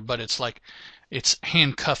together, but it's like it's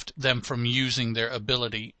handcuffed them from using their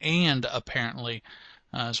ability, and apparently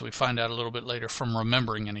as we find out a little bit later, from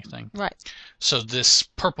remembering anything. Right. So this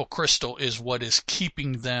purple crystal is what is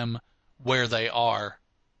keeping them where they are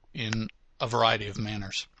in a variety of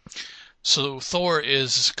manners. So Thor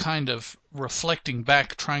is kind of reflecting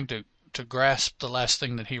back, trying to grasp the last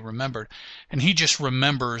thing that he remembered, and he just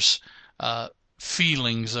remembers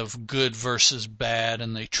feelings of good versus bad,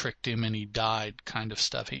 and they tricked him and he died kind of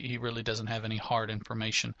stuff. He really doesn't have any hard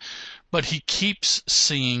information. But he keeps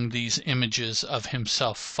seeing these images of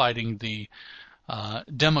himself fighting the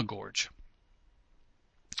Demogorge.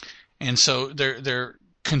 And so they're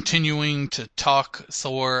continuing to talk,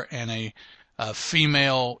 Thor and a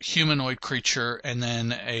female humanoid creature, and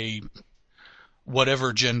then a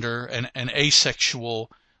whatever gender, an asexual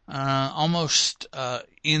almost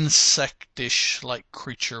insectish like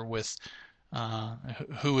creature with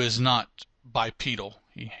who is not bipedal.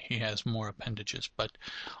 He has more appendages, but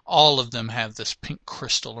all of them have this pink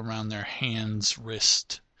crystal around their hands,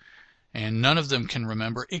 wrist, and none of them can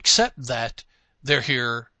remember, except that they're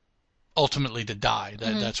here ultimately to die.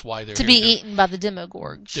 That's why they're to here. Be eaten by the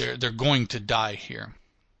Demogorge. They're going to die here.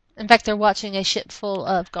 In fact, they're watching a ship full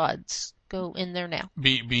of gods go in there now.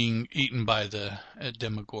 Being eaten by the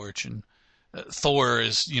Demogorge, and Thor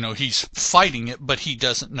is, he's fighting it, but he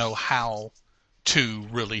doesn't know how to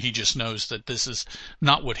really. He just knows that this is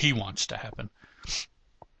not what he wants to happen.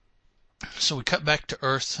 So we cut back to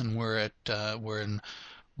Earth, and we're in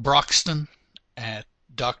Broxton at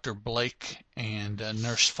Dr. Blake and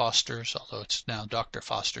Nurse Foster's, although it's now Dr.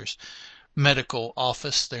 Foster's medical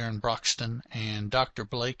office there in Broxton, and Dr.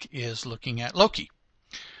 Blake is looking at Loki,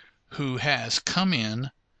 who has come in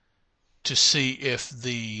to see if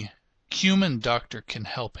the human doctor can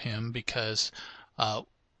help him, because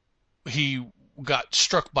he got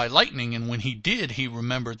struck by lightning, and when he did, he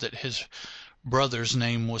remembered that his brother's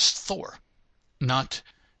name was Thor, not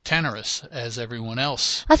Tannerus, as everyone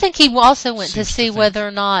else. I think he also went to see think. whether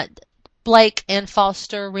or not Blake and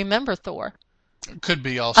Foster remember Thor. Could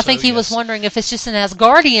be also. I think he was wondering if it's just an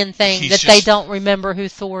Asgardian thing that they don't remember who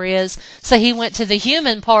Thor is. So he went to the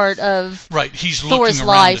human part of He's Thor's looking around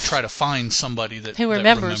life to try to find somebody who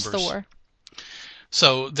remembers Thor.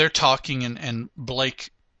 So they're talking, and Blake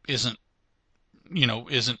isn't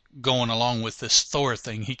going along with this Thor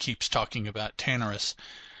thing. He keeps talking about Tannerus,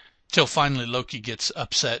 till finally Loki gets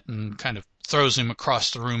upset and kind of throws him across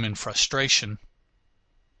the room in frustration.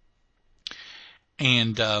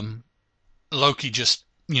 And Loki just,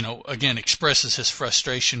 again expresses his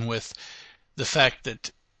frustration with the fact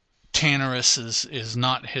that Tannerus is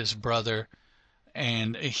not his brother,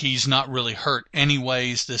 and he's not really hurt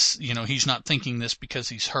anyways. This, he's not thinking this because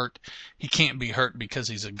he's hurt. He can't be hurt because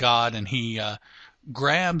he's a god, and he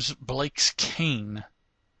grabs Blake's cane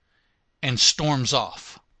and storms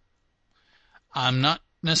off. I'm not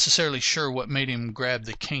necessarily sure what made him grab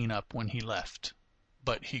the cane up when he left.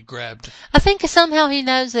 but he grabbed I think somehow he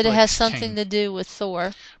knows that it has Blake's something cane. to do with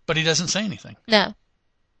Thor. But he doesn't say anything. No.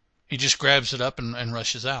 He just grabs it up and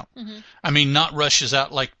rushes out. Mm-hmm. I mean, not rushes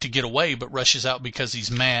out like to get away, but rushes out because he's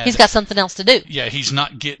mad. He's got something else to do. Yeah, he's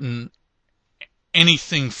not getting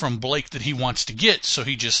anything from Blake that he wants to get, so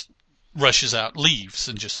he just rushes out, leaves,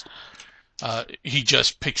 and he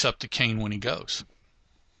just picks up the cane when he goes.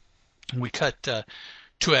 We cut to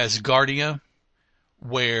Asgardia,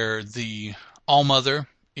 where the Allmother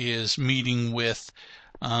is meeting with,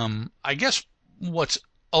 I guess, what's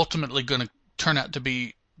ultimately going to turn out to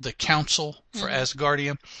be the council for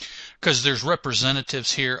Asgardia, because there's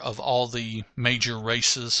representatives here of all the major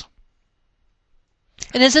races.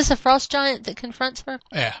 And is this a frost giant that confronts her?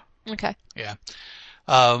 Yeah. Okay. Yeah.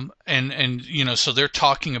 And so they're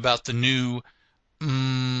talking about the new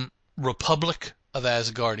Republic of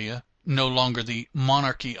Asgardia, no longer the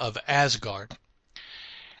monarchy of Asgard.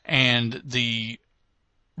 And the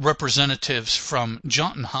representatives from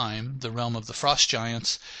Jotunheim, the realm of the frost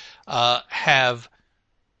giants, have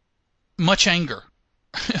much anger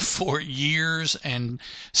for years and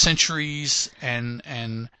centuries and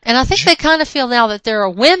I think they kind of feel now that there are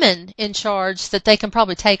women in charge that they can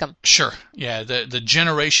probably take them. Sure, yeah, the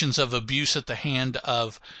generations of abuse at the hand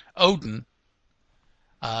of Odin.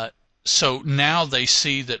 So now they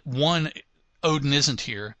see that one, Odin isn't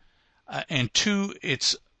here, and two,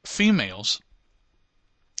 it's females,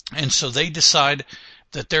 and so they decide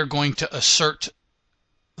that they're going to assert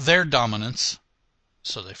their dominance,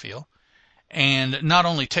 so they feel, and not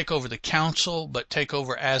only take over the council, but take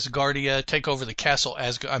over Asgardia, take over the castle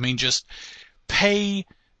Asgard. I mean, just pay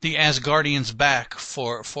the Asgardians back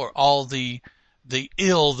for all the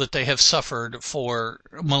ill that they have suffered for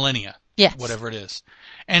millennia, yes, whatever it is.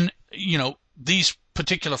 And, these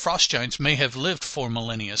particular frost giants may have lived for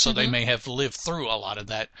millennia, so they may have lived through a lot of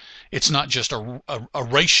that. It's not just a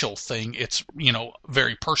racial thing. It's,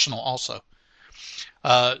 very personal also.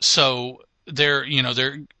 So they're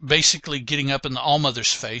basically getting up in the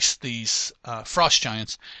Allmother's face, these frost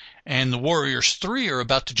giants, and the Warriors 3 are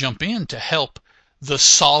about to jump in to help the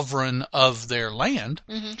sovereign of their land,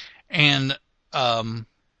 and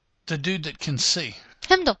the dude that can see,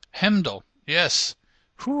 Heimdall, yes,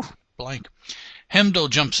 whew, blank. Heimdall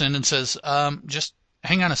jumps in and says, "Just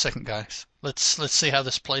hang on a second, guys. Let's see how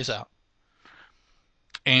this plays out."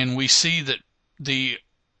 And we see that the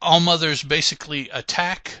Allmothers basically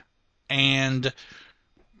attack and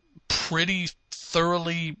pretty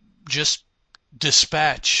thoroughly just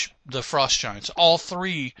dispatch the frost giants. All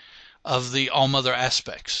three of the Allmother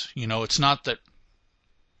aspects. It's not that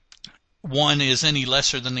one is any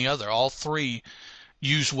lesser than the other. All three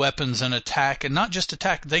use weapons and attack, and not just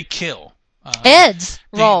attack, they kill. Heads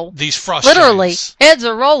roll. These frost literally giants. Heads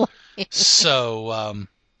are rolling. So,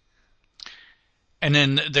 and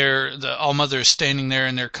then the Allmother is standing there,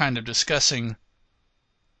 and they're kind of discussing,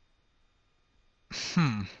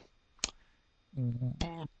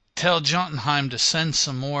 tell Jotunheim to send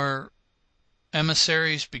some more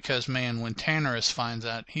emissaries, because, man, when Tannerus finds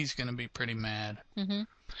out, he's going to be pretty mad.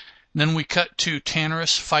 Then we cut to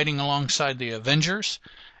Tannerus fighting alongside the Avengers,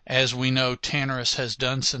 as we know Tannerus has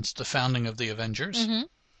done since the founding of the Avengers.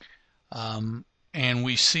 And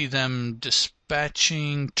we see them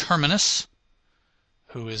dispatching Terminus,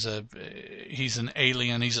 who is he's an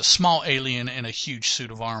alien. He's a small alien in a huge suit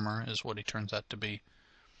of armor, is what he turns out to be.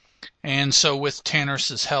 And so with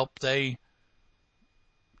Tannerus' help, they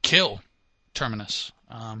kill Terminus,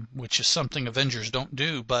 which is something Avengers don't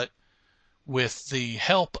do, but with the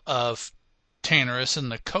help of Tannerus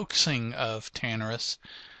and the coaxing of Tannerus,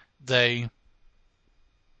 they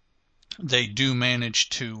do manage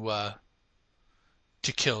to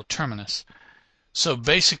kill Terminus. So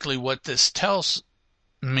basically what this tells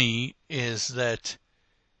me is that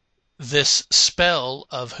this spell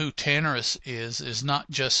of who Tannerus is not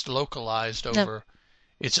just localized over,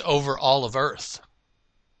 it's over all of Earth.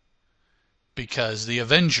 Because the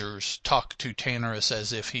Avengers talk to Tannerus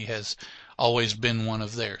as if he has always been one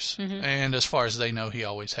of theirs. And as far as they know, he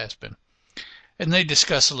always has been. And they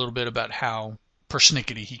discuss a little bit about how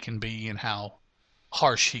persnickety he can be and how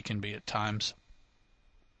harsh he can be at times.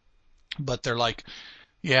 But they're like,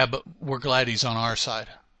 yeah, but we're glad he's on our side.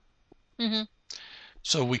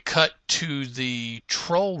 So we cut to the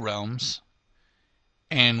troll realms,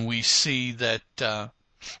 and we see that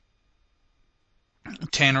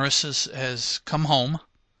Tannerus has come home,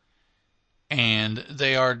 and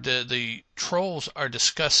the trolls are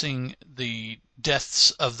discussing the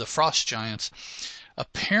deaths of the frost giants.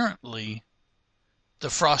 Apparently, the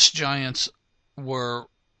frost giants were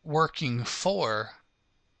working for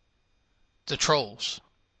the trolls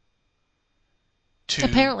to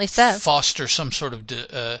Apparently so. foster some sort of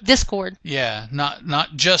discord. Yeah,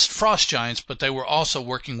 not just frost giants, but they were also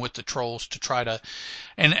working with the trolls to try to,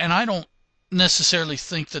 and I don't necessarily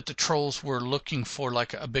think that the trolls were looking for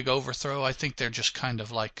like a big overthrow. I think they're just kind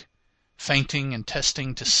of like feinting and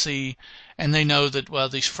testing to see, and they know that, well,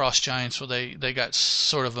 these frost giants, well, they got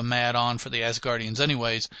sort of a mad on for the Asgardians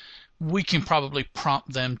anyways. We can probably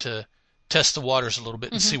prompt them to test the waters a little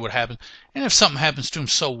bit and see what happens. And if something happens to them,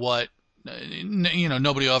 so what?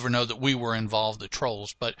 Nobody will ever know that we were involved, the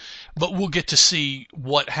trolls, but we'll get to see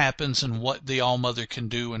what happens and what the All-Mother can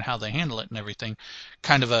do and how they handle it and everything.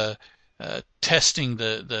 Kind of a testing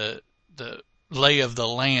the lay of the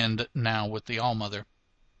land now with the All-Mother.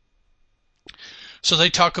 So they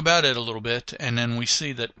talk about it a little bit, and then we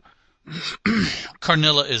see that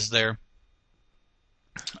Karnilla is there.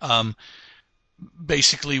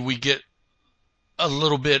 Basically, we get a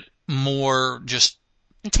little bit more just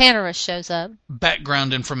Tannerus shows up.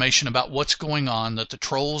 Background information about what's going on, that the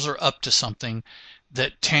trolls are up to something,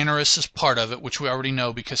 that Tannerus is part of it, which we already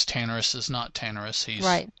know because Tannerus is not Tannerus. He's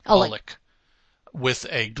right. Ulic, with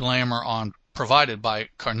a glamour on provided by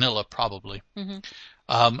Karnilla, probably.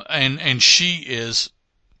 And she is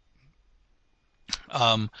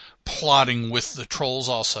plotting with the trolls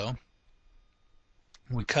also.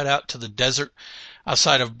 We cut out to the desert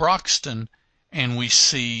outside of Broxton, and we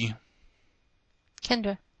see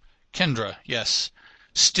Kendra, yes,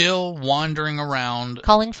 still wandering around,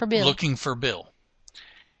 calling for Bill, looking for Bill.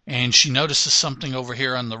 And she notices something over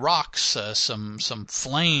here on the rocks, some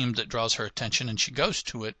flame that draws her attention, and she goes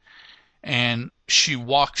to it, and she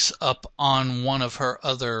walks up on one of her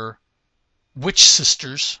other witch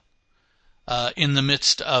sisters in the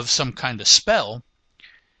midst of some kind of spell,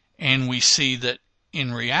 and we see that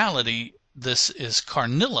in reality this is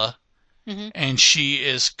Karnilla, and she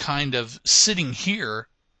is kind of sitting here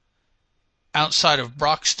outside of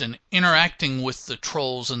Broxton interacting with the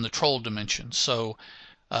trolls in the troll dimension. So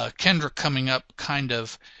Kendra coming up kind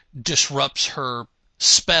of disrupts her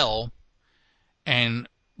spell and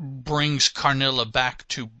brings Karnilla back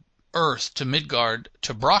to Earth, to Midgard,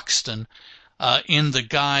 to Broxton, in the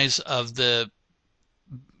guise of the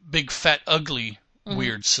big, fat, ugly,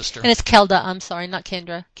 weird sister. And it's Kelda. I'm sorry, not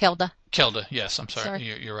Kendra. Kelda. Kelda, yes, I'm sorry.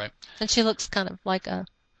 You're right. And she looks kind of like a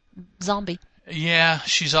zombie. Yeah,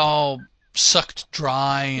 she's all sucked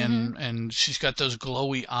dry, and she's got those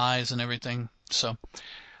glowy eyes and everything. So,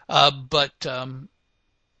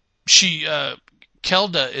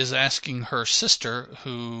 Kelda is asking her sister,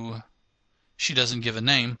 who she doesn't give a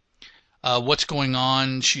name, what's going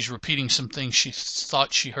on. She's repeating some things she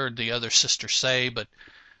thought she heard the other sister say, but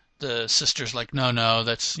the sister's like, no,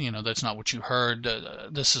 that's not what you heard.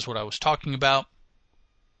 This is what I was talking about.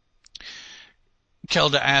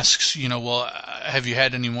 Kelda asks, well, have you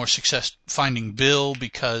had any more success finding Bill?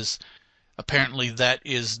 Because apparently that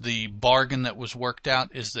is the bargain that was worked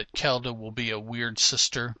out, is that Kelda will be a weird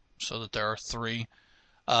sister, so that there are three.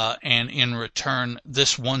 And in return,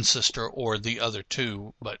 this one sister, or the other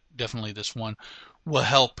two, but definitely this one, will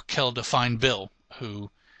help Kelda find Bill,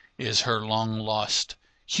 who is her long-lost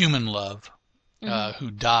human love,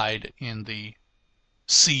 who died in the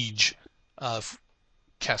siege of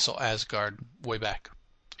Castle Asgard way back.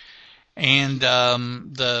 And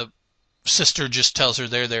the sister just tells her,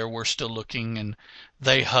 there, we're still looking, and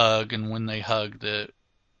they hug, and when they hug, the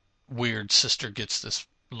weird sister gets this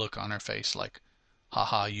look on her face like,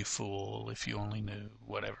 haha, you fool, if you only knew,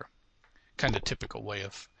 whatever. Kind of typical way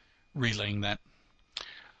of relaying that.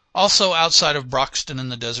 Also, outside of Broxton in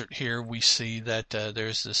the desert here, we see that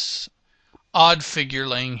there's this odd figure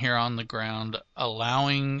laying here on the ground,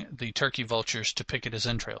 allowing the turkey vultures to pick at his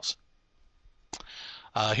entrails.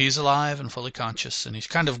 He's alive and fully conscious, and he's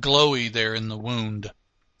kind of glowy there in the wound.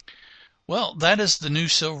 Well, that is the new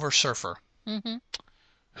Silver Surfer,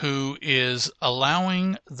 who is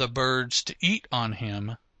allowing the birds to eat on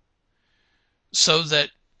him so that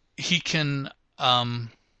he can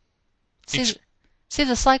see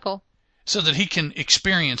the cycle. So that he can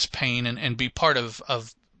experience pain and be part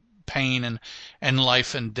of pain and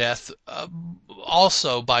life and death.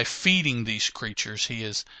 Also, by feeding these creatures, he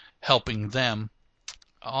is helping them.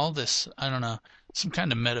 All this, I don't know, some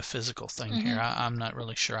kind of metaphysical thing here. I'm not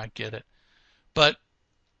really sure I get it. But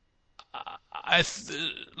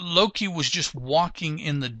Loki was just walking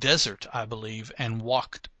in the desert, I believe, and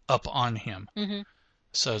walked up on him.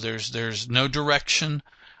 So there's no direction.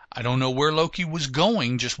 I don't know where Loki was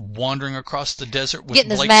going, just wandering across the desert with getting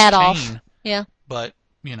Blake's his mat cane. off. Yeah. But,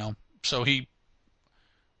 so he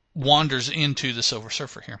wanders into the Silver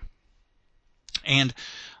Surfer here. And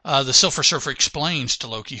the Silver Surfer explains to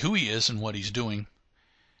Loki who he is and what he's doing.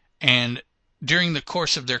 And during the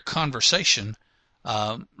course of their conversation,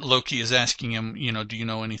 Loki is asking him, do you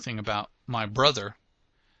know anything about my brother?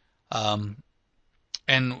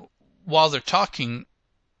 And while they're talking,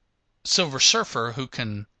 Silver Surfer,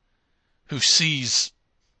 who sees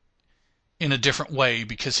in a different way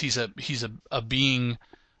because he's a being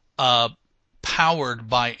powered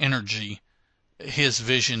by energy. His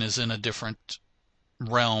vision is in a different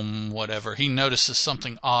realm, whatever. He notices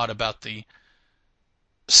something odd about the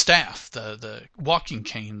staff, the walking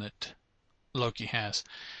cane that Loki has.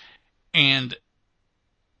 And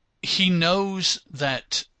he knows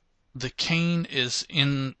that the cane is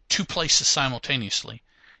in two places simultaneously,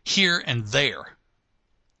 here and there.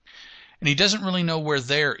 And he doesn't really know where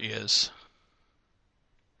there is.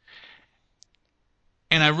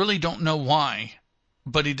 And I really don't know why,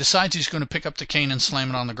 but he decides he's going to pick up the cane and slam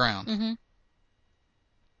it on the ground. Mm-hmm.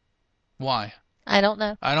 Why? I don't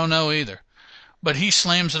know. I don't know either. But he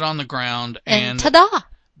slams it on the ground, and ta-da!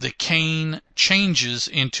 The cane changes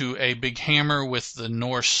into a big hammer with the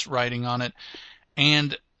Norse writing on it,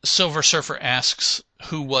 and Silver Surfer asks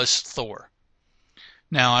who was Thor.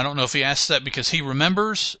 Now, I don't know if he asks that because he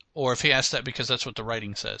remembers, or if he asks that because that's what the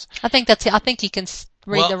writing says. I think he can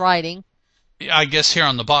read the writing. I guess here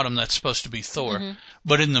on the bottom that's supposed to be Thor. Mm-hmm.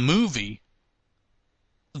 But in the movie,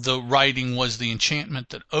 the writing was the enchantment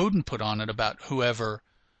that Odin put on it about whoever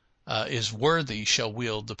is worthy shall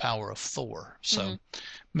wield the power of Thor. So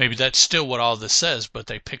maybe that's still what all this says, but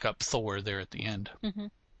they pick up Thor there at the end. Mm-hmm.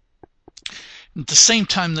 At the same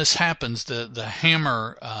time this happens, the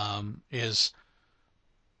hammer is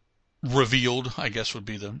revealed, I guess would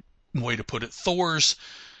be the way to put it. Thor's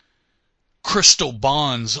crystal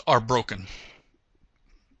bonds are broken.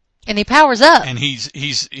 And he powers up. And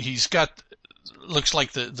he's got, looks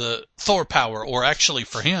like the Thor power, or actually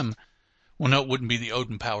for him, well, no, it wouldn't be the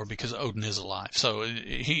Odin power because Odin is alive. So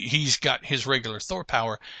he's got his regular Thor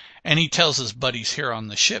power, and he tells his buddies here on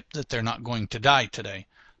the ship that they're not going to die today.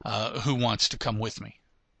 Who wants to come with me?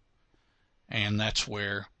 And that's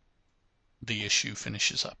where the issue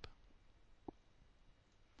finishes up.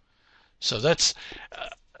 So that's...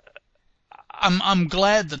 I'm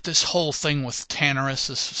glad that this whole thing with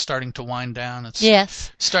Tannerus is starting to wind down.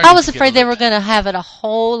 Yes. I was afraid they were going to have it a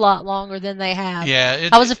whole lot longer than they have. Yeah.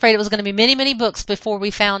 I was afraid it was going to be many, many books before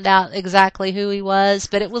we found out exactly who he was,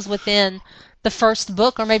 but it was within the first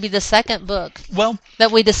book or maybe the second book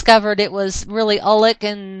that we discovered it was really Ullek,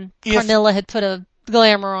 and Carnilla had put a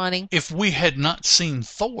glamour on him. If we had not seen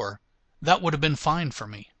Thor, that would have been fine for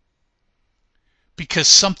me. Because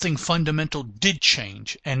something fundamental did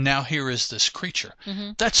change, and now here is this creature.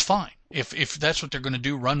 Mm-hmm. That's fine. If that's what they're going to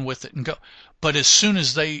do, run with it and go. But as soon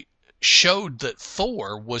as they showed that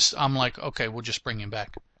Thor was, I'm like, okay, we'll just bring him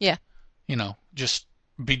back. Yeah. Just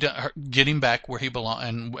get him back where he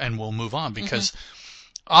belongs, and we'll move on. Because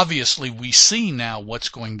obviously we see now what's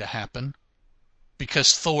going to happen,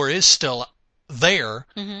 because Thor is still there,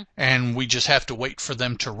 and we just have to wait for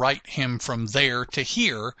them to write him from there to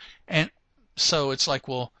here, and so it's like,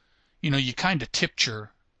 well, you kind of tipped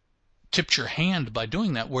your hand by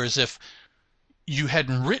doing that. Whereas if you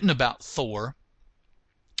hadn't written about Thor,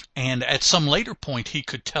 and at some later point he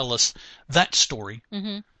could tell us that story,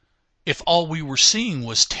 if all we were seeing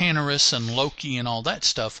was Tannerus and Loki and all that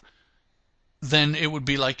stuff, then it would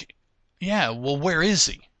be like, yeah, well, where is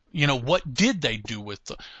he? What did they do with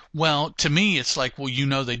Thor? Well, to me, it's like, well,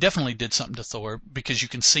 they definitely did something to Thor because you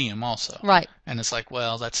can see him also. Right. And it's like,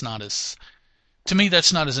 well, to me,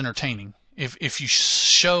 that's not as entertaining. If you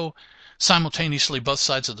show simultaneously both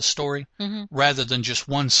sides of the story, rather than just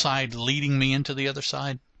one side leading me into the other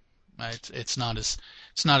side, it's not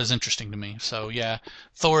as interesting to me. So yeah,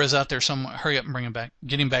 Thor is out there somewhere. Hurry up and bring him back.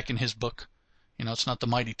 Get him back in his book. It's not the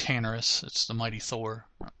mighty Tannerus. It's the mighty Thor.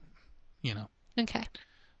 Okay.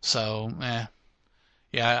 So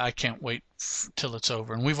yeah, I can't wait till it's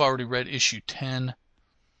over. And we've already read issue 10.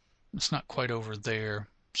 It's not quite over there.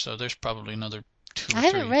 So there's probably another 2 or 3. I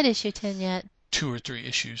haven't read issue 10 yet. 2 or 3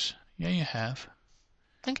 issues. Yeah, you have.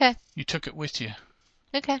 Okay. You took it with you.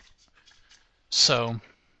 Okay. So,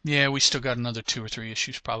 yeah, we still got another 2 or 3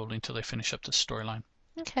 issues probably until they finish up this storyline.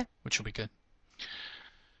 Okay. Which will be good.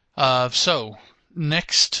 So,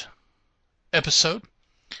 next episode,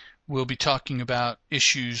 we'll be talking about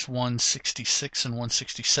issues 166 and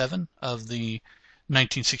 167 of the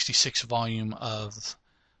 1966 volume of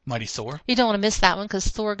Mighty Thor. You don't want to miss that one because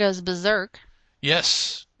Thor goes berserk.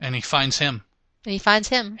 Yes, and he finds him. And he finds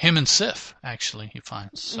him. Him and Sif, actually, he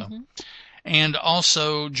finds. So, and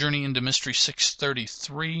also Journey into Mystery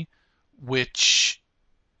 633, which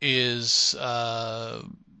is the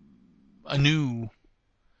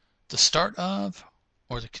start of,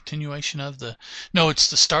 or the continuation of the... No, it's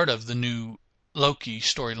the start of the new Loki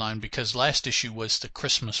storyline, because last issue was the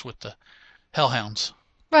Christmas with the Hellhounds.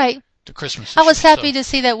 Right. The Christmas I was issue, happy so, to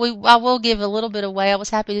see that I will give a little bit away. I was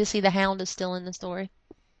happy to see the Hound is still in the story.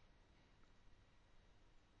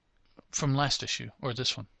 from last issue, or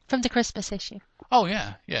this one? From the Christmas issue. Oh,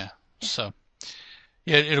 yeah. So,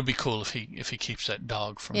 yeah, it'll be cool if he keeps that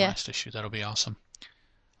dog from last issue. That'll be awesome.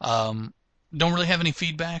 Don't really have any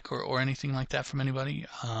feedback or anything like that from anybody.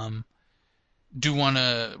 Do want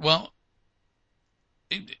to, well,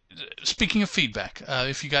 speaking of feedback,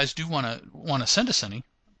 if you guys do want to send us any,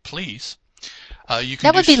 please, you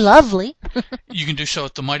can. That would be lovely. You can do so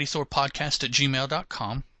at the Mighty Thorcast at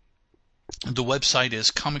gmail.com. The website is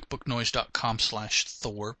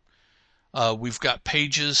comicbooknoise.com/Thor. We've got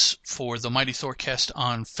pages for the Mighty Thorcast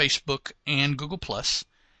on Facebook and Google+.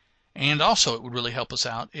 And also, it would really help us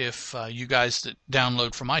out if you guys that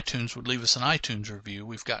download from iTunes would leave us an iTunes review.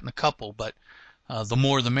 We've gotten a couple, but the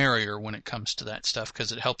more the merrier when it comes to that stuff,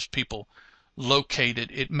 because it helps people locate it.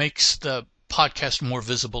 It makes the podcast more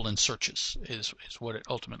visible in searches, is what it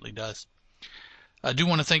ultimately does. I do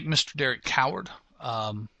want to thank Mr. Derek Coward,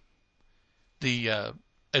 the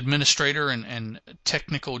administrator and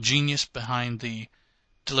technical genius behind the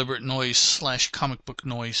Deliberate Noise / Comic Book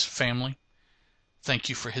Noise family. Thank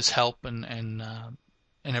you for his help and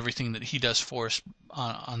everything that he does for us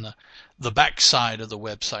on the back side of the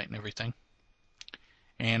website and everything.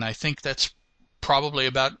 And I think that's probably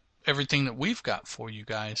about everything that we've got for you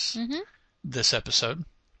guys this episode.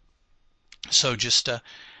 So just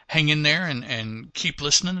hang in there and keep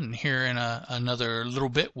listening, and here in another little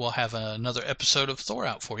bit we'll have another episode of Thor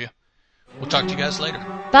out for you. We'll talk to you guys later.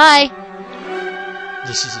 Bye.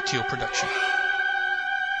 This is a Teal production.